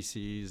the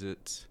species.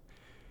 It's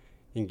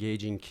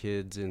engaging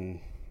kids in,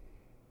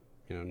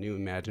 you know, new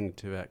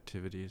imaginative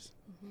activities.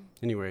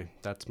 Anyway,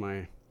 that's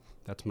my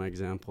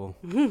example.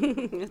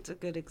 It's a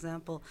good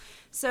example.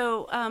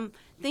 So,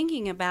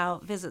 thinking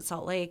about Visit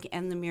Salt Lake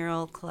and the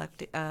mural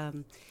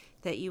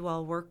that you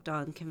all worked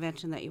on,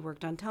 convention that you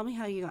worked on, tell me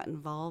how you got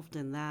involved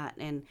in that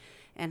and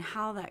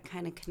how that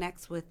kind of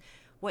connects with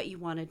what you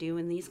want to do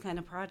in these kind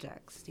of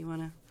projects. Do you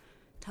want to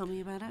tell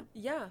me about it?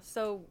 Yeah,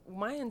 so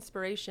my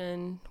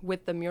inspiration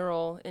with the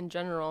mural in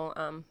general,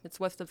 it's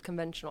west of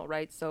conventional,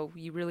 right? So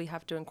you really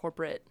have to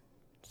incorporate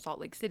Salt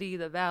Lake City,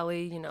 the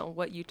Valley, you know,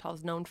 what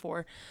Utah's known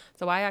for.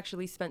 So I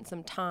actually spent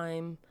some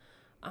time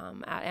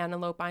at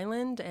Antelope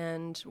Island,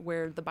 and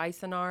where the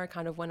bison are,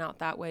 kind of went out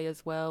that way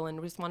as well,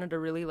 and just wanted to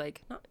really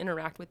like not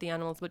interact with the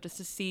animals, but just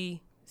to see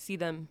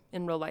them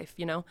in real life,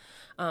 you know.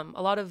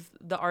 A lot of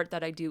the art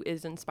that I do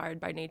is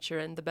inspired by nature,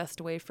 and the best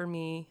way for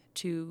me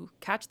to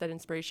catch that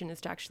inspiration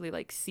is to actually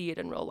like see it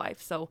in real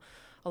life. So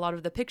a lot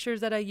of the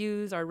pictures that I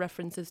use are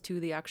references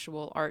to the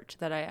actual art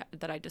that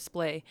I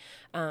display.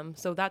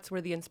 So that's where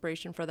the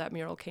inspiration for that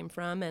mural came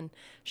from. And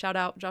shout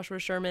out Joshua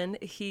Sherman.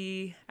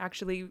 He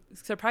actually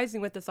surprised me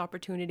with this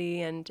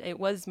opportunity, and it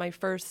was my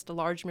first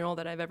large mural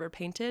that I've ever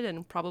painted,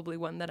 and probably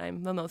one that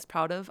I'm the most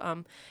proud of.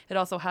 It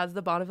also has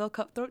the Bonneville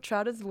cutthroat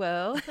trout as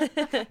well.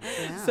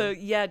 So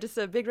yeah, just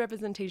a big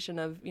representation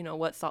of, you know,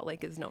 what Salt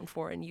Lake is known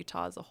for in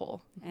Utah as a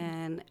whole.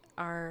 And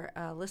our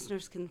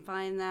listeners can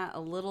find that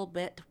A Little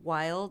Bit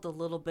Wild, A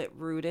Little Bit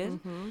Rooted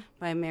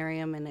by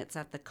Miriam, and it's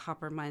at the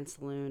Copper Mine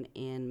Saloon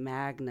in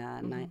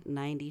Magna,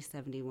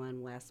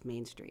 9071 West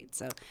Main Street.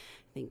 So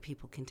I think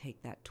people can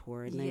take that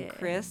tour. And then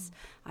Chris,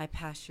 I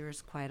pass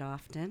yours quite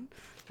often.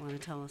 Want to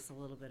tell us a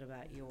little bit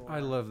about your I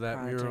love that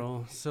project?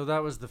 mural. So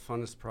that was the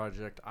funnest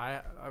project.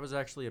 I was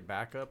actually a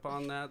backup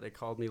on that. They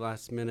called me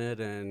last minute,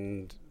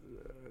 and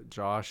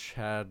Josh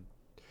had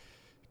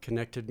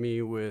connected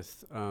me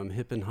with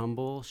Hip and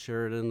Humble,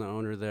 Sheridan, the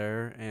owner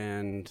there,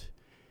 and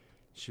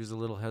she was a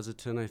little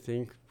hesitant, I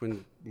think,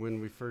 when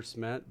we first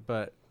met,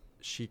 but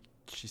she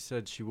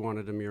said she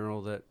wanted a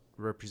mural that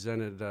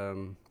represented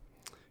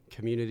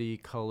community,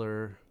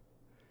 color,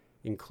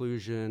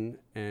 inclusion,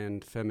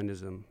 and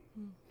feminism.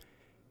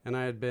 And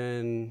I had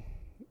been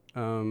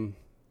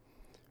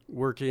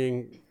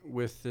working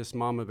with this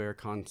Mama Bear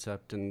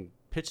concept and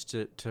pitched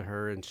it to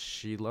her, and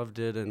she loved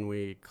it, and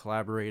we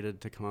collaborated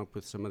to come up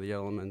with some of the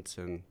elements.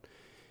 And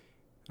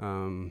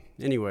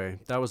anyway,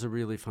 that was a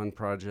really fun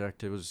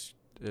project.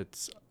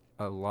 It's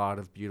a lot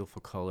of beautiful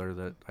color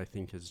that I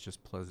think is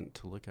just pleasant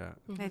to look at.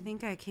 I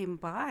think I came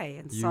by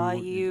and saw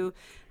you.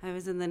 I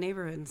was in the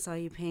neighborhood and saw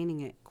you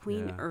painting it.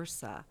 Queen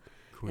Ursa.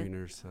 Queen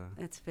Ursa.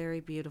 It's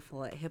very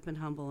beautiful at Hip and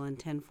Humble on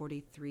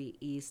 1043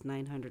 East,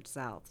 900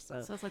 South. So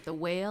it's like the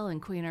whale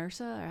and Queen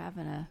Ursa are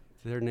having a...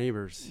 They're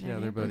neighbors.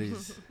 They're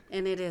buddies.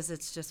 And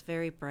it's just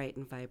very bright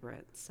and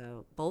vibrant.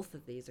 So both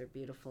of these are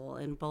beautiful,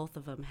 and both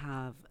of them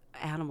have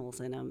animals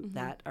in them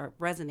that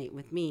resonate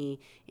with me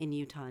in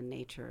Utah and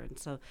nature. And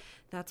so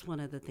that's one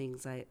of the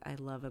things I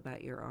love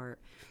about your art.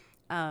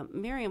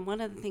 Miriam,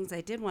 one of the things I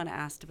did want to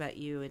ask about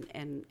you,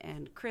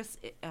 and Chris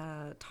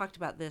talked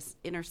about this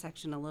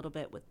intersection a little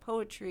bit with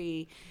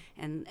poetry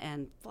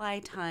and fly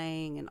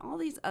tying and all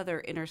these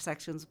other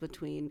intersections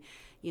between,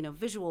 you know,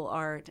 visual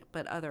art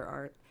but other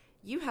art.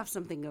 You have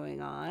something going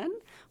on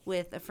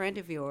with a friend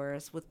of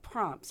yours with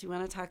prompts. You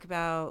want to talk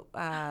about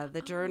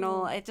the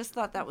journal? I just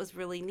thought that was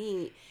really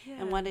neat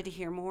and wanted to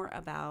hear more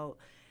about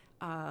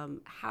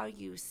how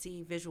you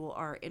see visual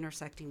art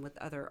intersecting with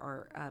other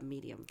art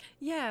medium.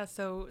 Yeah,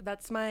 so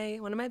that's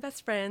one of my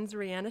best friends,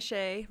 Rihanna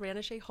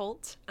Shea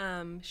Holt.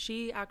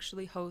 She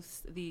actually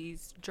hosts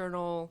these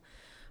journal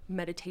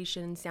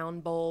meditation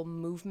sound bowl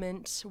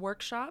movement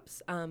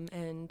workshops,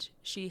 and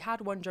she had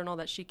one journal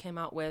that she came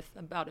out with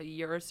about a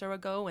year or so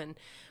ago, and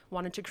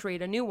wanted to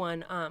create a new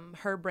one.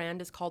 Her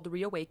brand is called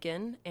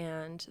Reawaken,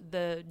 and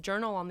the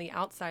journal on the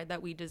outside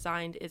that we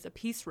designed is a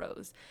peace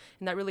rose,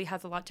 and that really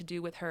has a lot to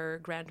do with her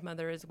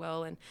grandmother as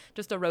well, and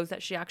just a rose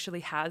that she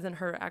actually has in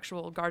her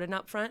actual garden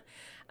up front.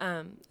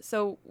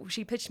 So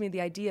she pitched me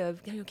the idea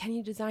of, can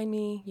you design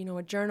me,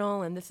 a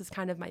journal, and this is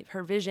kind of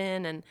her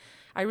vision, and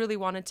I really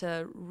wanted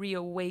to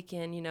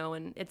reawaken,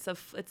 and it's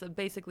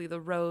basically the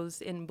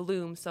rose in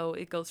bloom, so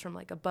it goes from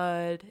like a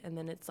bud, and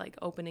then it's like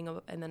opening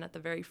up, and then at the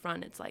very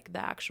front it's like the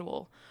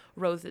actual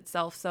rose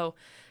itself. So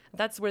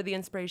that's where the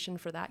inspiration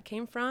for that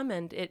came from,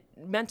 and it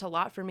meant a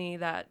lot for me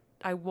that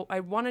I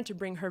wanted to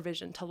bring her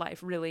vision to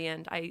life, really,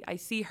 and I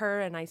see her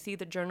and I see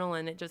the journal,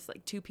 and it just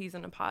like two peas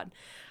in a pod.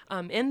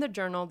 In the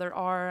journal there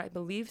are, I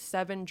believe,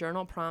 7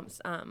 journal prompts.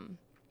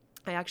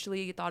 I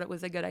actually thought it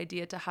was a good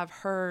idea to have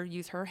her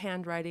use her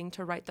handwriting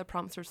to write the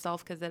prompts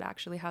herself, because it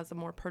actually has a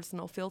more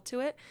personal feel to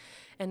it.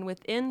 And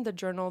within the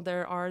journal,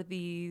 there are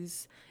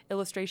these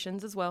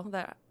illustrations as well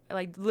that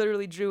I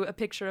literally drew a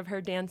picture of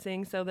her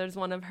dancing. So there's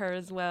one of her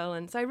as well.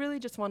 And so I really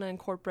just want to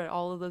incorporate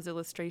all of those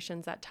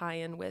illustrations that tie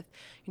in with,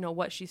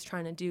 what she's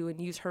trying to do, and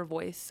use her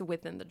voice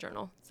within the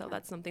journal. So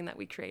that's something that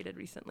we created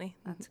recently.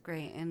 That's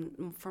great.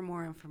 And for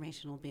more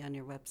information, will be on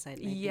your website.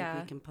 And I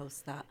think we can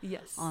post that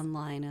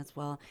online as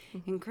well.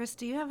 Mm-hmm. And Chris,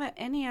 do you have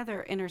any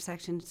other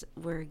intersections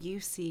where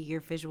you see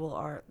your visual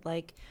art,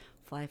 like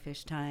fly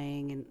fish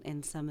tying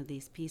and some of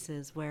these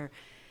pieces where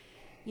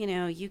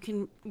you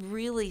can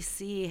really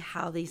see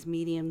how these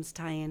mediums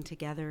tie in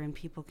together and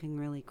people can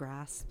really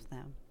grasp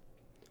them?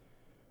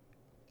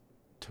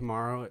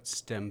 Tomorrow at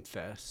STEM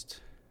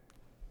Fest,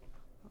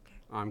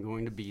 I'm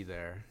going to be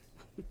there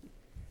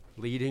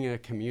leading a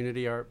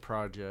community art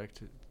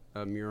project,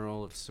 a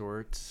mural of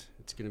sorts.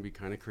 It's going to be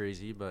kind of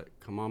crazy, but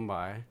come on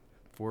by.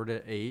 4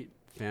 to 8,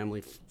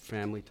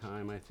 family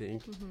time, I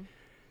think. Mm-hmm.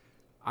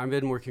 I've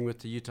been working with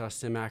the Utah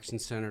STEM Action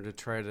Center to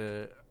try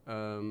to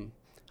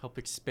help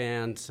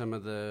expand some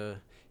of the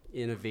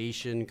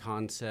innovation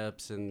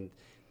concepts and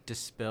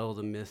dispel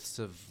the myths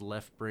of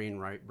left brain,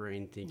 right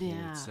brain thinking,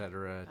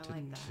 etc.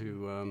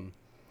 To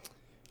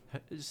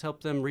just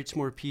help them reach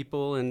more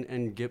people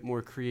and get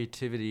more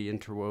creativity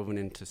interwoven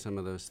into some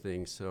of those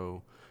things.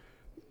 So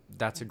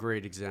that's a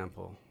great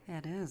example.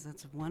 That is.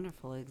 That's a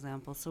wonderful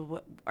example. So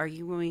what are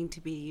you going to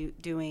be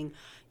doing?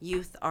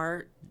 Youth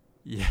art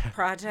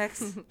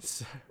projects?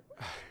 So,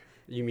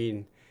 you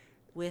mean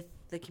with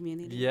the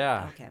community?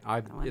 Yeah. Okay.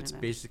 It's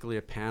basically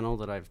a panel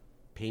that I've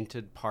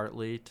painted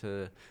partly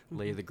to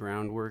lay the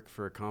groundwork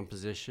for a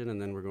composition,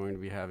 and then we're going to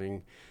be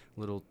having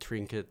little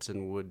trinkets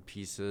and wood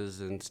pieces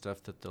and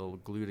stuff that they'll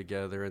glue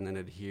together and then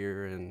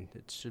adhere, and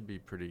it should be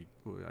pretty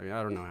cool.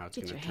 I don't know how it's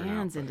going to turn out. Get your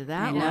hands into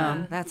that I one.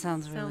 know. That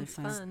sounds really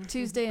fun.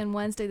 Tuesday and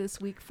Wednesday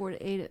this week, 4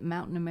 to 8 at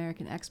Mountain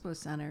American Expo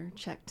Center.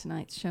 Check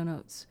tonight's show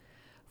notes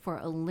for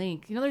a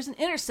link. There's an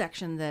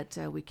intersection that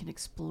we can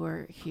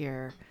explore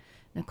here,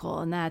 Nicole,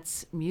 and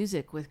that's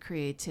music with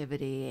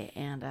creativity.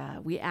 And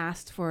we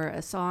asked for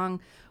a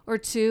song or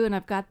two, and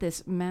I've got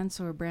this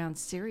Mansour Brown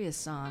Serious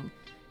song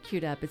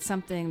queued up. It's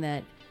something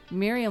that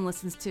Miriam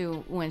listens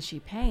to when she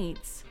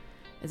paints.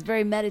 It's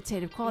very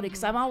meditative quality,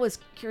 because I'm always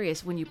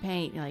curious when you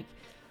paint,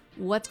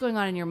 what's going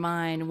on in your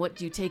mind, what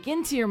do you take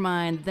into your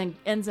mind, then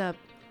ends up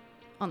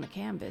on the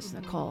canvas,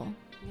 Nicole.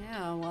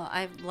 Yeah, well,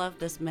 I love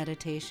this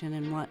meditation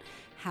and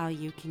how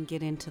you can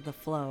get into the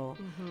flow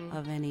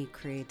of any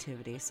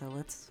creativity.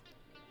 So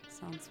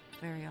sounds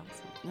very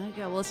awesome. There you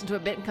go. We'll listen to a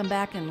bit and come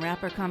back and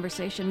wrap our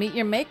conversation. Meet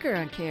Your Maker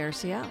on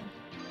KRCL.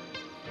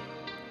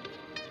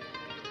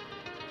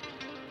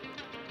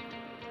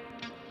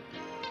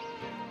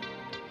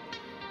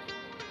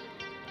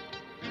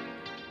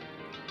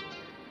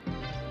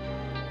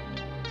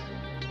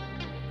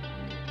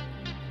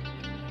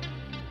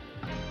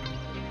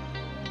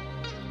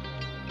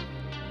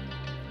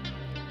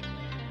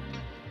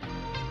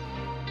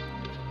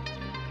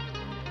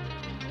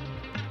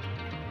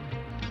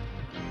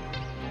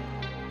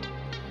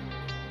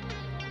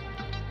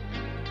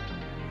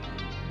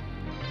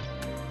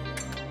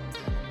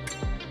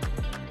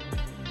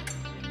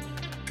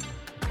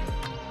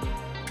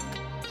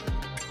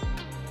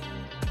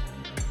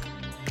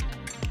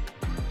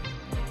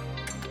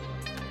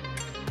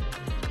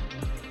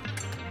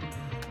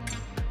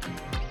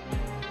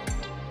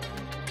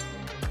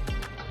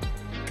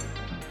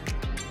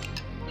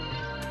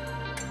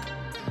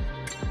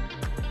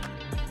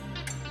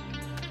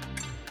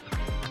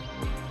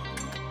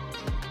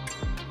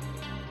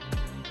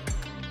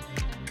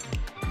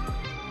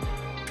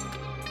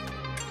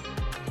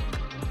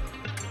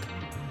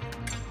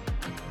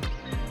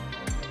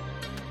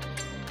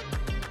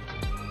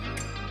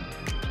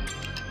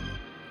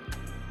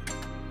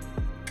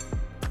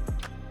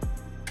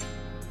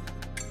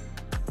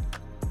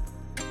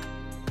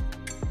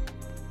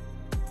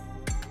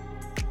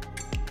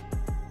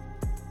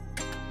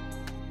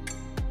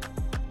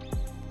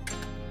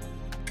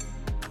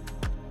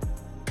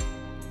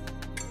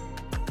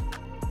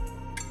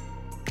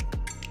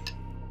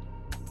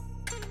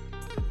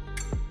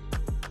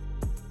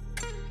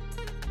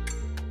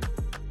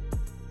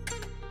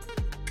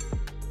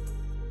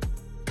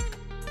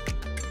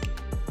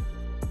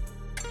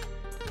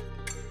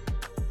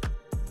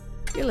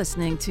 You're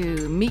listening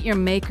to Meet Your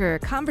Maker,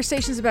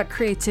 conversations about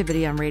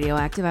creativity on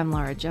Radioactive. I'm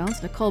Laura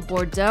Jones. Nicole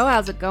Bordeaux,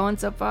 how's it going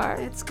so far?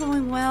 It's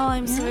going well.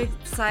 I'm so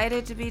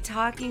excited to be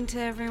talking to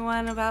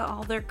everyone about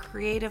all their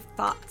creative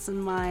thoughts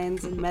and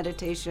minds and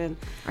meditation.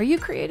 Are you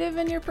creative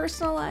in your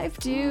personal life?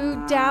 Do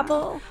you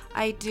dabble?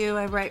 I do.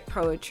 I write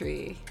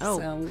poetry. Oh.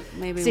 So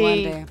maybe See,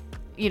 one day.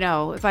 You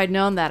know, if I'd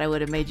known that, I would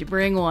have made you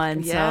bring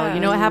one. Yeah. So you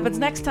know what happens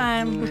next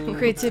time?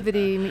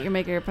 Creativity, Meet Your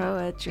Maker,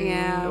 poetry.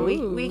 Yeah,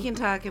 we can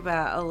talk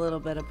about a little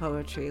bit of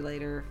poetry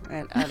later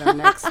at our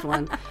next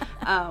one,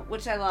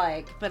 which I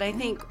like. But I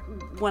think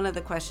one of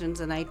the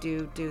questions, and I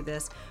do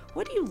this,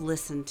 what do you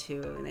listen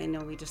to? And I know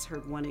we just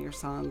heard one of your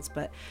songs,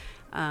 but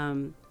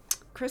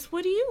Chris,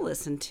 what do you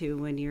listen to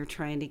when you're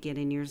trying to get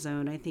in your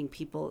zone? I think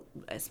people,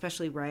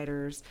 especially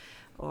writers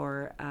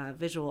or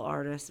visual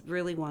artists,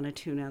 really want to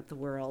tune out the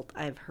world,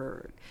 I've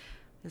heard.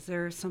 Is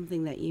there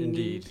something that you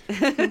need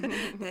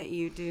that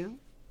you do?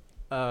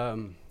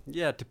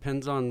 Yeah, it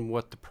depends on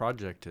what the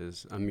project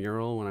is. A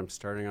mural, when I'm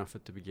starting off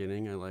at the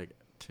beginning, I like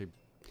to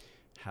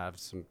have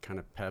some kind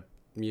of pep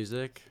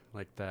music,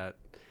 like that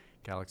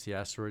Galaxy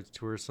Asteroids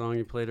Tour song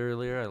you played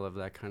earlier. I love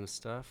that kind of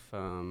stuff.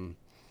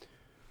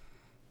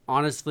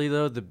 Honestly,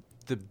 though, the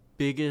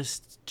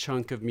biggest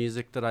chunk of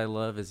music that I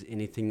love is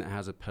anything that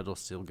has a pedal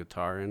steel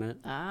guitar in it.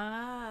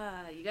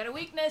 Ah, you got a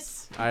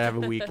weakness. I have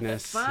a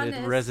weakness. It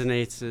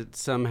resonates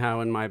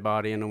somehow in my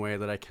body in a way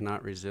that I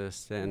cannot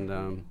resist.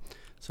 And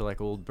so like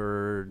Old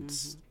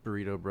Birds,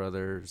 Burrito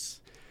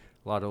Brothers,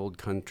 a lot of old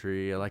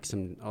country. I like a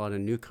lot of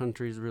new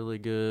country is really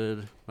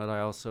good. But I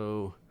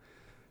also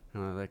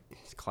like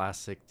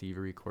classic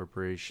Thievery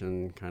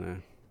Corporation kind of.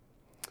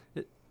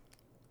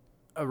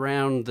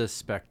 Around the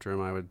spectrum,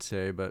 I would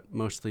say, but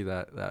mostly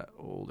that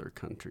older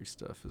country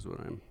stuff is what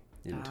I'm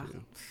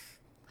into.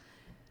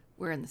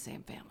 We're in the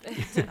same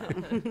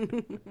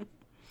family.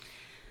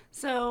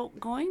 So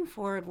going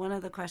forward, one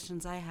of the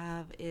questions I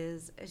have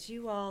is, as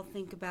you all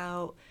think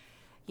about,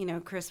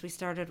 Chris, we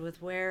started with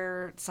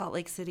where Salt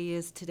Lake City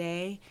is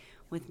today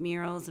with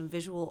murals and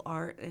visual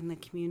art in the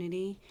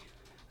community,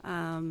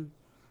 and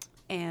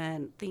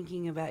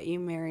thinking about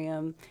you,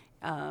 Miriam.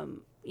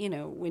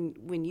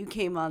 When you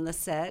came on the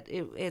set,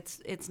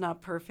 it's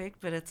not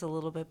perfect, but it's a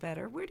little bit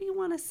better. Where do you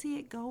want to see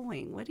it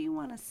going? What do you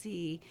want to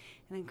see?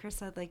 And then,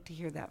 Chris, I'd like to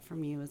hear that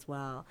from you as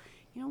well.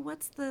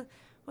 What's the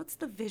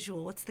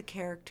visual? What's the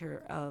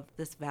character of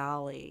this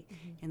valley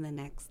in the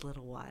next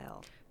little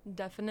while?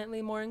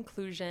 Definitely more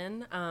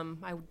inclusion.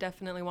 I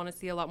definitely want to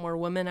see a lot more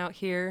women out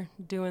here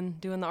doing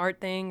the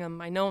art thing.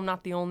 I know I'm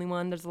not the only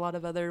one. There's a lot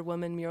of other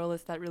women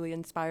muralists that really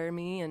inspire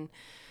me and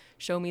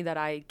show me that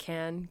I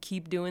can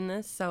keep doing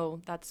this. So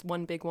that's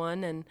one big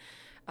one. And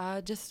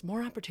just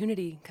more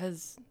opportunity,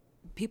 because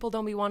people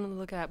don't be wanting to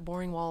look at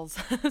boring walls.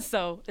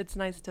 So it's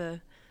nice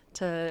to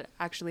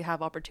actually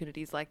have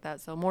opportunities like that.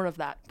 So more of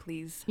that,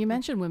 please. You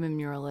mentioned women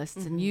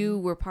muralists, and you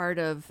were part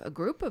of a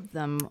group of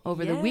them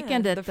over the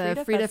weekend at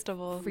the Frida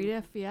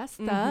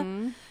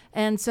Fiesta.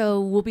 And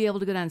so we'll be able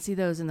to go down and see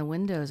those in the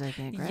windows, I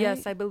think, right?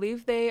 Yes, I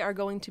believe they are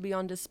going to be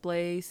on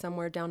display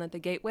somewhere down at the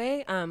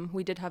Gateway.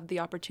 We did have the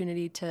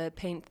opportunity to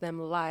paint them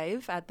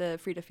live at the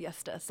Frida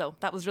Fiesta. So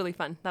that was really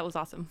fun. That was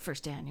awesome.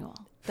 First annual.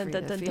 Dun,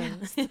 dun, dun,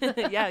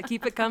 dun. Yeah,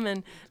 keep it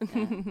coming.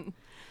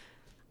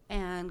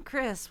 And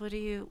Chris, what are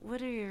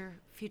your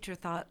future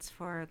thoughts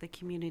for the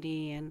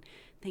community and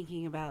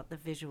thinking about the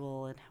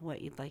visual and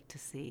what you'd like to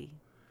see?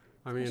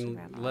 I mean,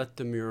 let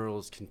the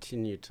murals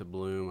continue to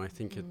bloom. I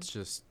think it's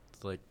just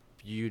like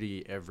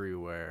beauty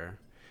everywhere.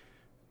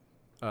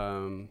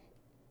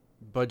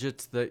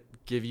 Budgets that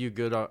give you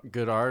good art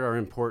are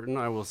important.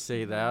 I will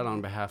say that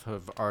on behalf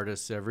of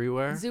artists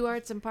everywhere. Zoo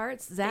Arts and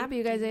Parts. Zap, are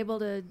you guys able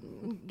to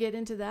get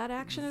into that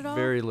action at all?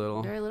 Very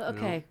little. Very little.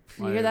 Okay.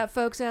 You hear that,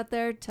 folks out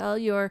there? Tell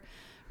your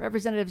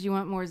representatives you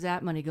want more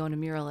Zap money going to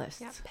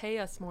muralists. Yeah, pay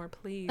us more,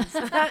 please.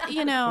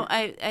 I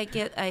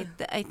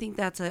think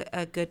that's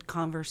a good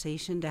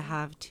conversation to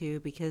have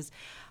too, because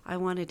I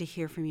wanted to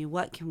hear from you.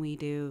 What can we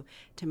do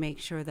to make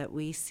sure that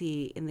we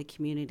see in the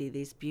community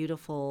these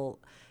beautiful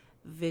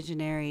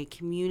visionary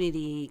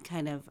community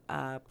kind of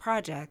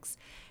projects,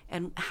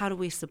 and how do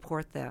we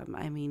support them?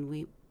 I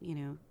mean,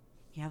 you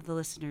have the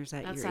listeners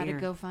at outside your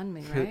ear. of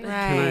GoFundMe, right?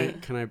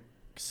 Right. Can I?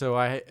 So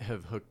I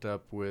have hooked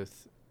up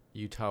with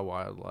Utah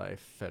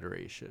Wildlife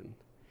Federation,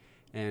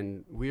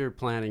 and we are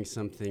planning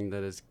something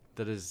that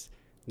is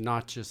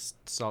not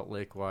just Salt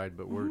Lake wide,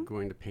 but we're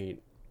going to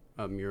paint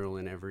a mural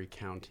in every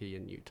county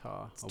in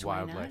Utah, a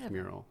wildlife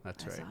mural.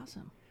 That's right. That's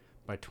awesome.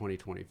 By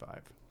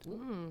 2025.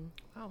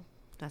 Wow.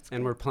 That's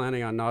and we're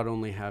planning on not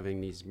only having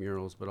these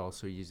murals, but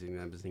also using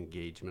them as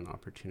engagement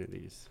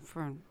opportunities.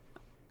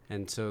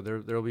 And so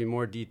there will be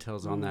more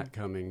details on that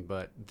coming,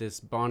 but this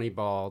Bonnie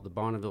Ball, the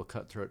Bonneville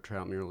Cutthroat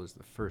Trout mural, is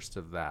the first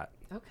of that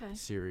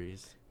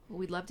series. Well,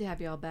 we'd love to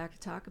have you all back to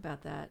talk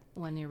about that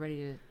when you're ready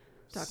to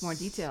talk more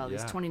detail.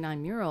 These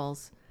 29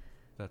 murals.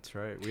 That's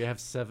right. We have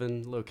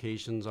 7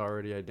 locations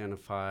already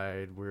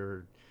identified.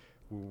 We're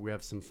we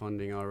have some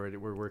funding already.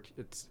 We're working.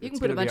 You can it's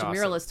put a gonna bunch be of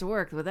awesome. muralists to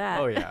work with that.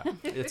 Oh yeah,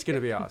 it's going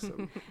to be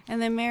awesome.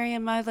 And then,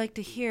 Miriam, I'd like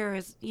to hear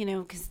is,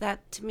 because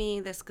that, to me,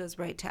 this goes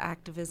right to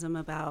activism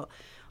about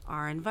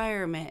our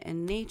environment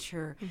and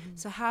nature.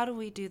 So how do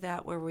we do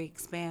that where we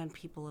expand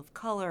people of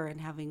color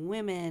and having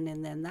women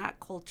and then that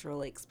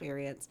cultural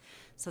experience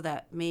so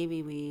that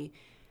maybe we,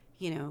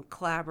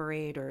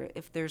 collaborate, or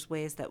if there's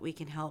ways that we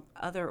can help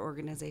other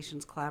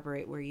organizations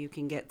collaborate where you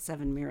can get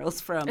 7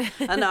 murals from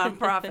a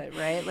nonprofit,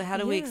 right? Like, how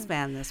do we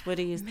expand this? What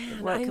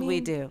can we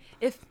do?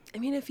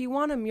 If you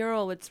want a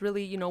mural, it's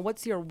really,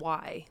 what's your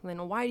why?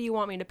 Why do you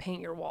want me to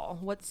paint your wall?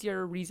 What's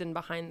your reason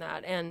behind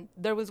that? And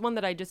there was one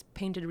that I just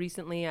painted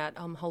recently at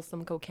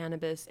Wholesome Co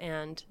Cannabis,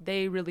 and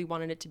they really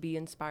wanted it to be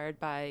inspired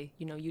by,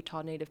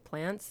 Utah native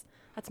plants.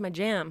 That's my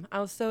jam. I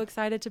was so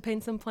excited to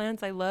paint some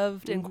plants. I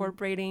loved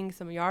incorporating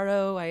some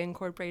yarrow. I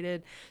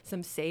incorporated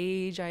some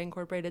sage. I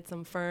incorporated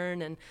some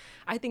fern. And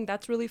I think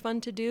that's really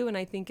fun to do. And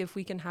I think if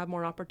we can have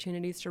more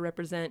opportunities to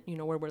represent,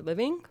 where we're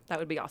living, that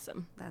would be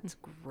awesome. That's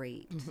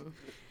great.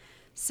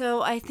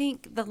 So I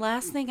think the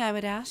last thing I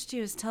would ask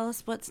you is tell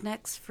us what's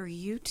next for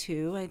you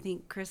two. I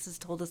think Chris has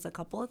told us a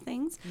couple of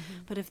things,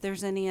 but if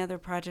there's any other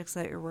projects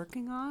that you're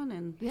working on.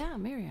 And Yeah,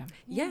 Miriam.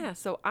 Yeah,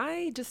 so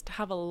I just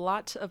have a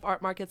lot of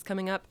art markets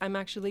coming up. I'm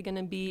actually going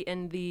to be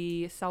in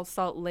the South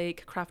Salt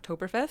Lake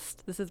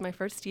Crafttoberfest. This is my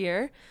first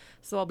year,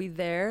 so I'll be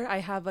there. I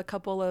have a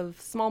couple of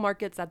small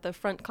markets at the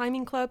Front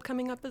Climbing Club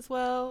coming up as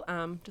well.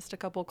 Just a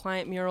couple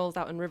client murals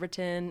out in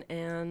Riverton,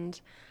 and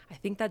I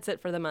think that's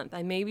it for the month.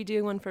 I may be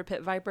doing one for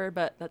Pit Viper,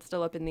 but that's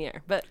still up in the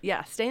air. But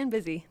yeah, staying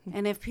busy.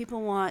 And if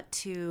people want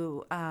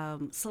to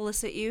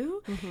solicit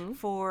you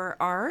for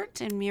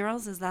art and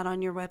murals, is that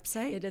on your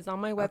website? It is on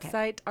my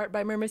website,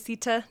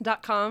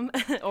 artbymermesita.com,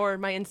 or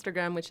my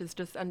Instagram, which is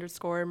just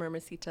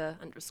 _Mermesita_.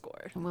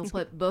 And we'll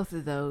put both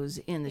of those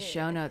in the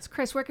show notes.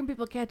 Chris, where can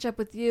people catch up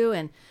with you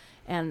and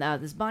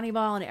this Bonnie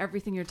Ball and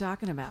everything you're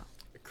talking about?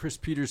 Chris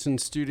Peterson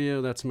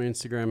Studio. That's my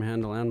Instagram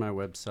handle and my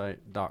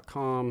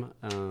website.com.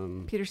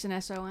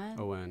 Peterson SON? ON.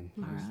 All Yes,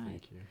 right.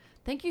 Thank you.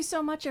 Thank you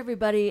so much,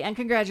 everybody. And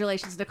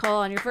congratulations, Nicole,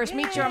 on your first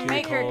Meet Your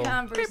Maker Nicole.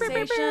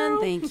 conversation.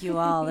 Thank you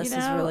all. This You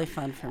is know, really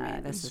fun for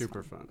me. This is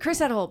Super fun. Chris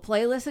had a whole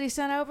playlist that he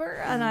sent over,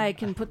 and I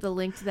can put the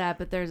link to that,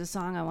 but there's a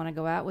song I want to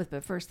go out with.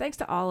 But first, thanks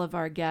to all of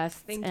our guests.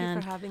 Thank you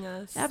and for having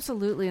us.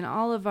 Absolutely, and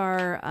all of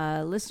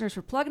our listeners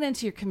for plugging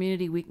into your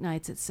community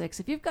weeknights at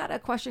 6. If you've got a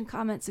question,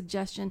 comment,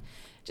 suggestion,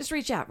 just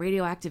reach out,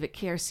 radioactive at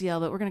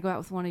KRCL. But we're going to go out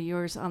with one of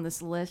yours on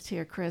this list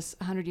here, Chris,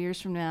 100 years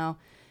from now.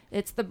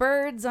 It's The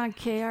Birds on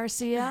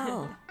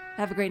KRCL.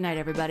 Have a great night,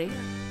 everybody.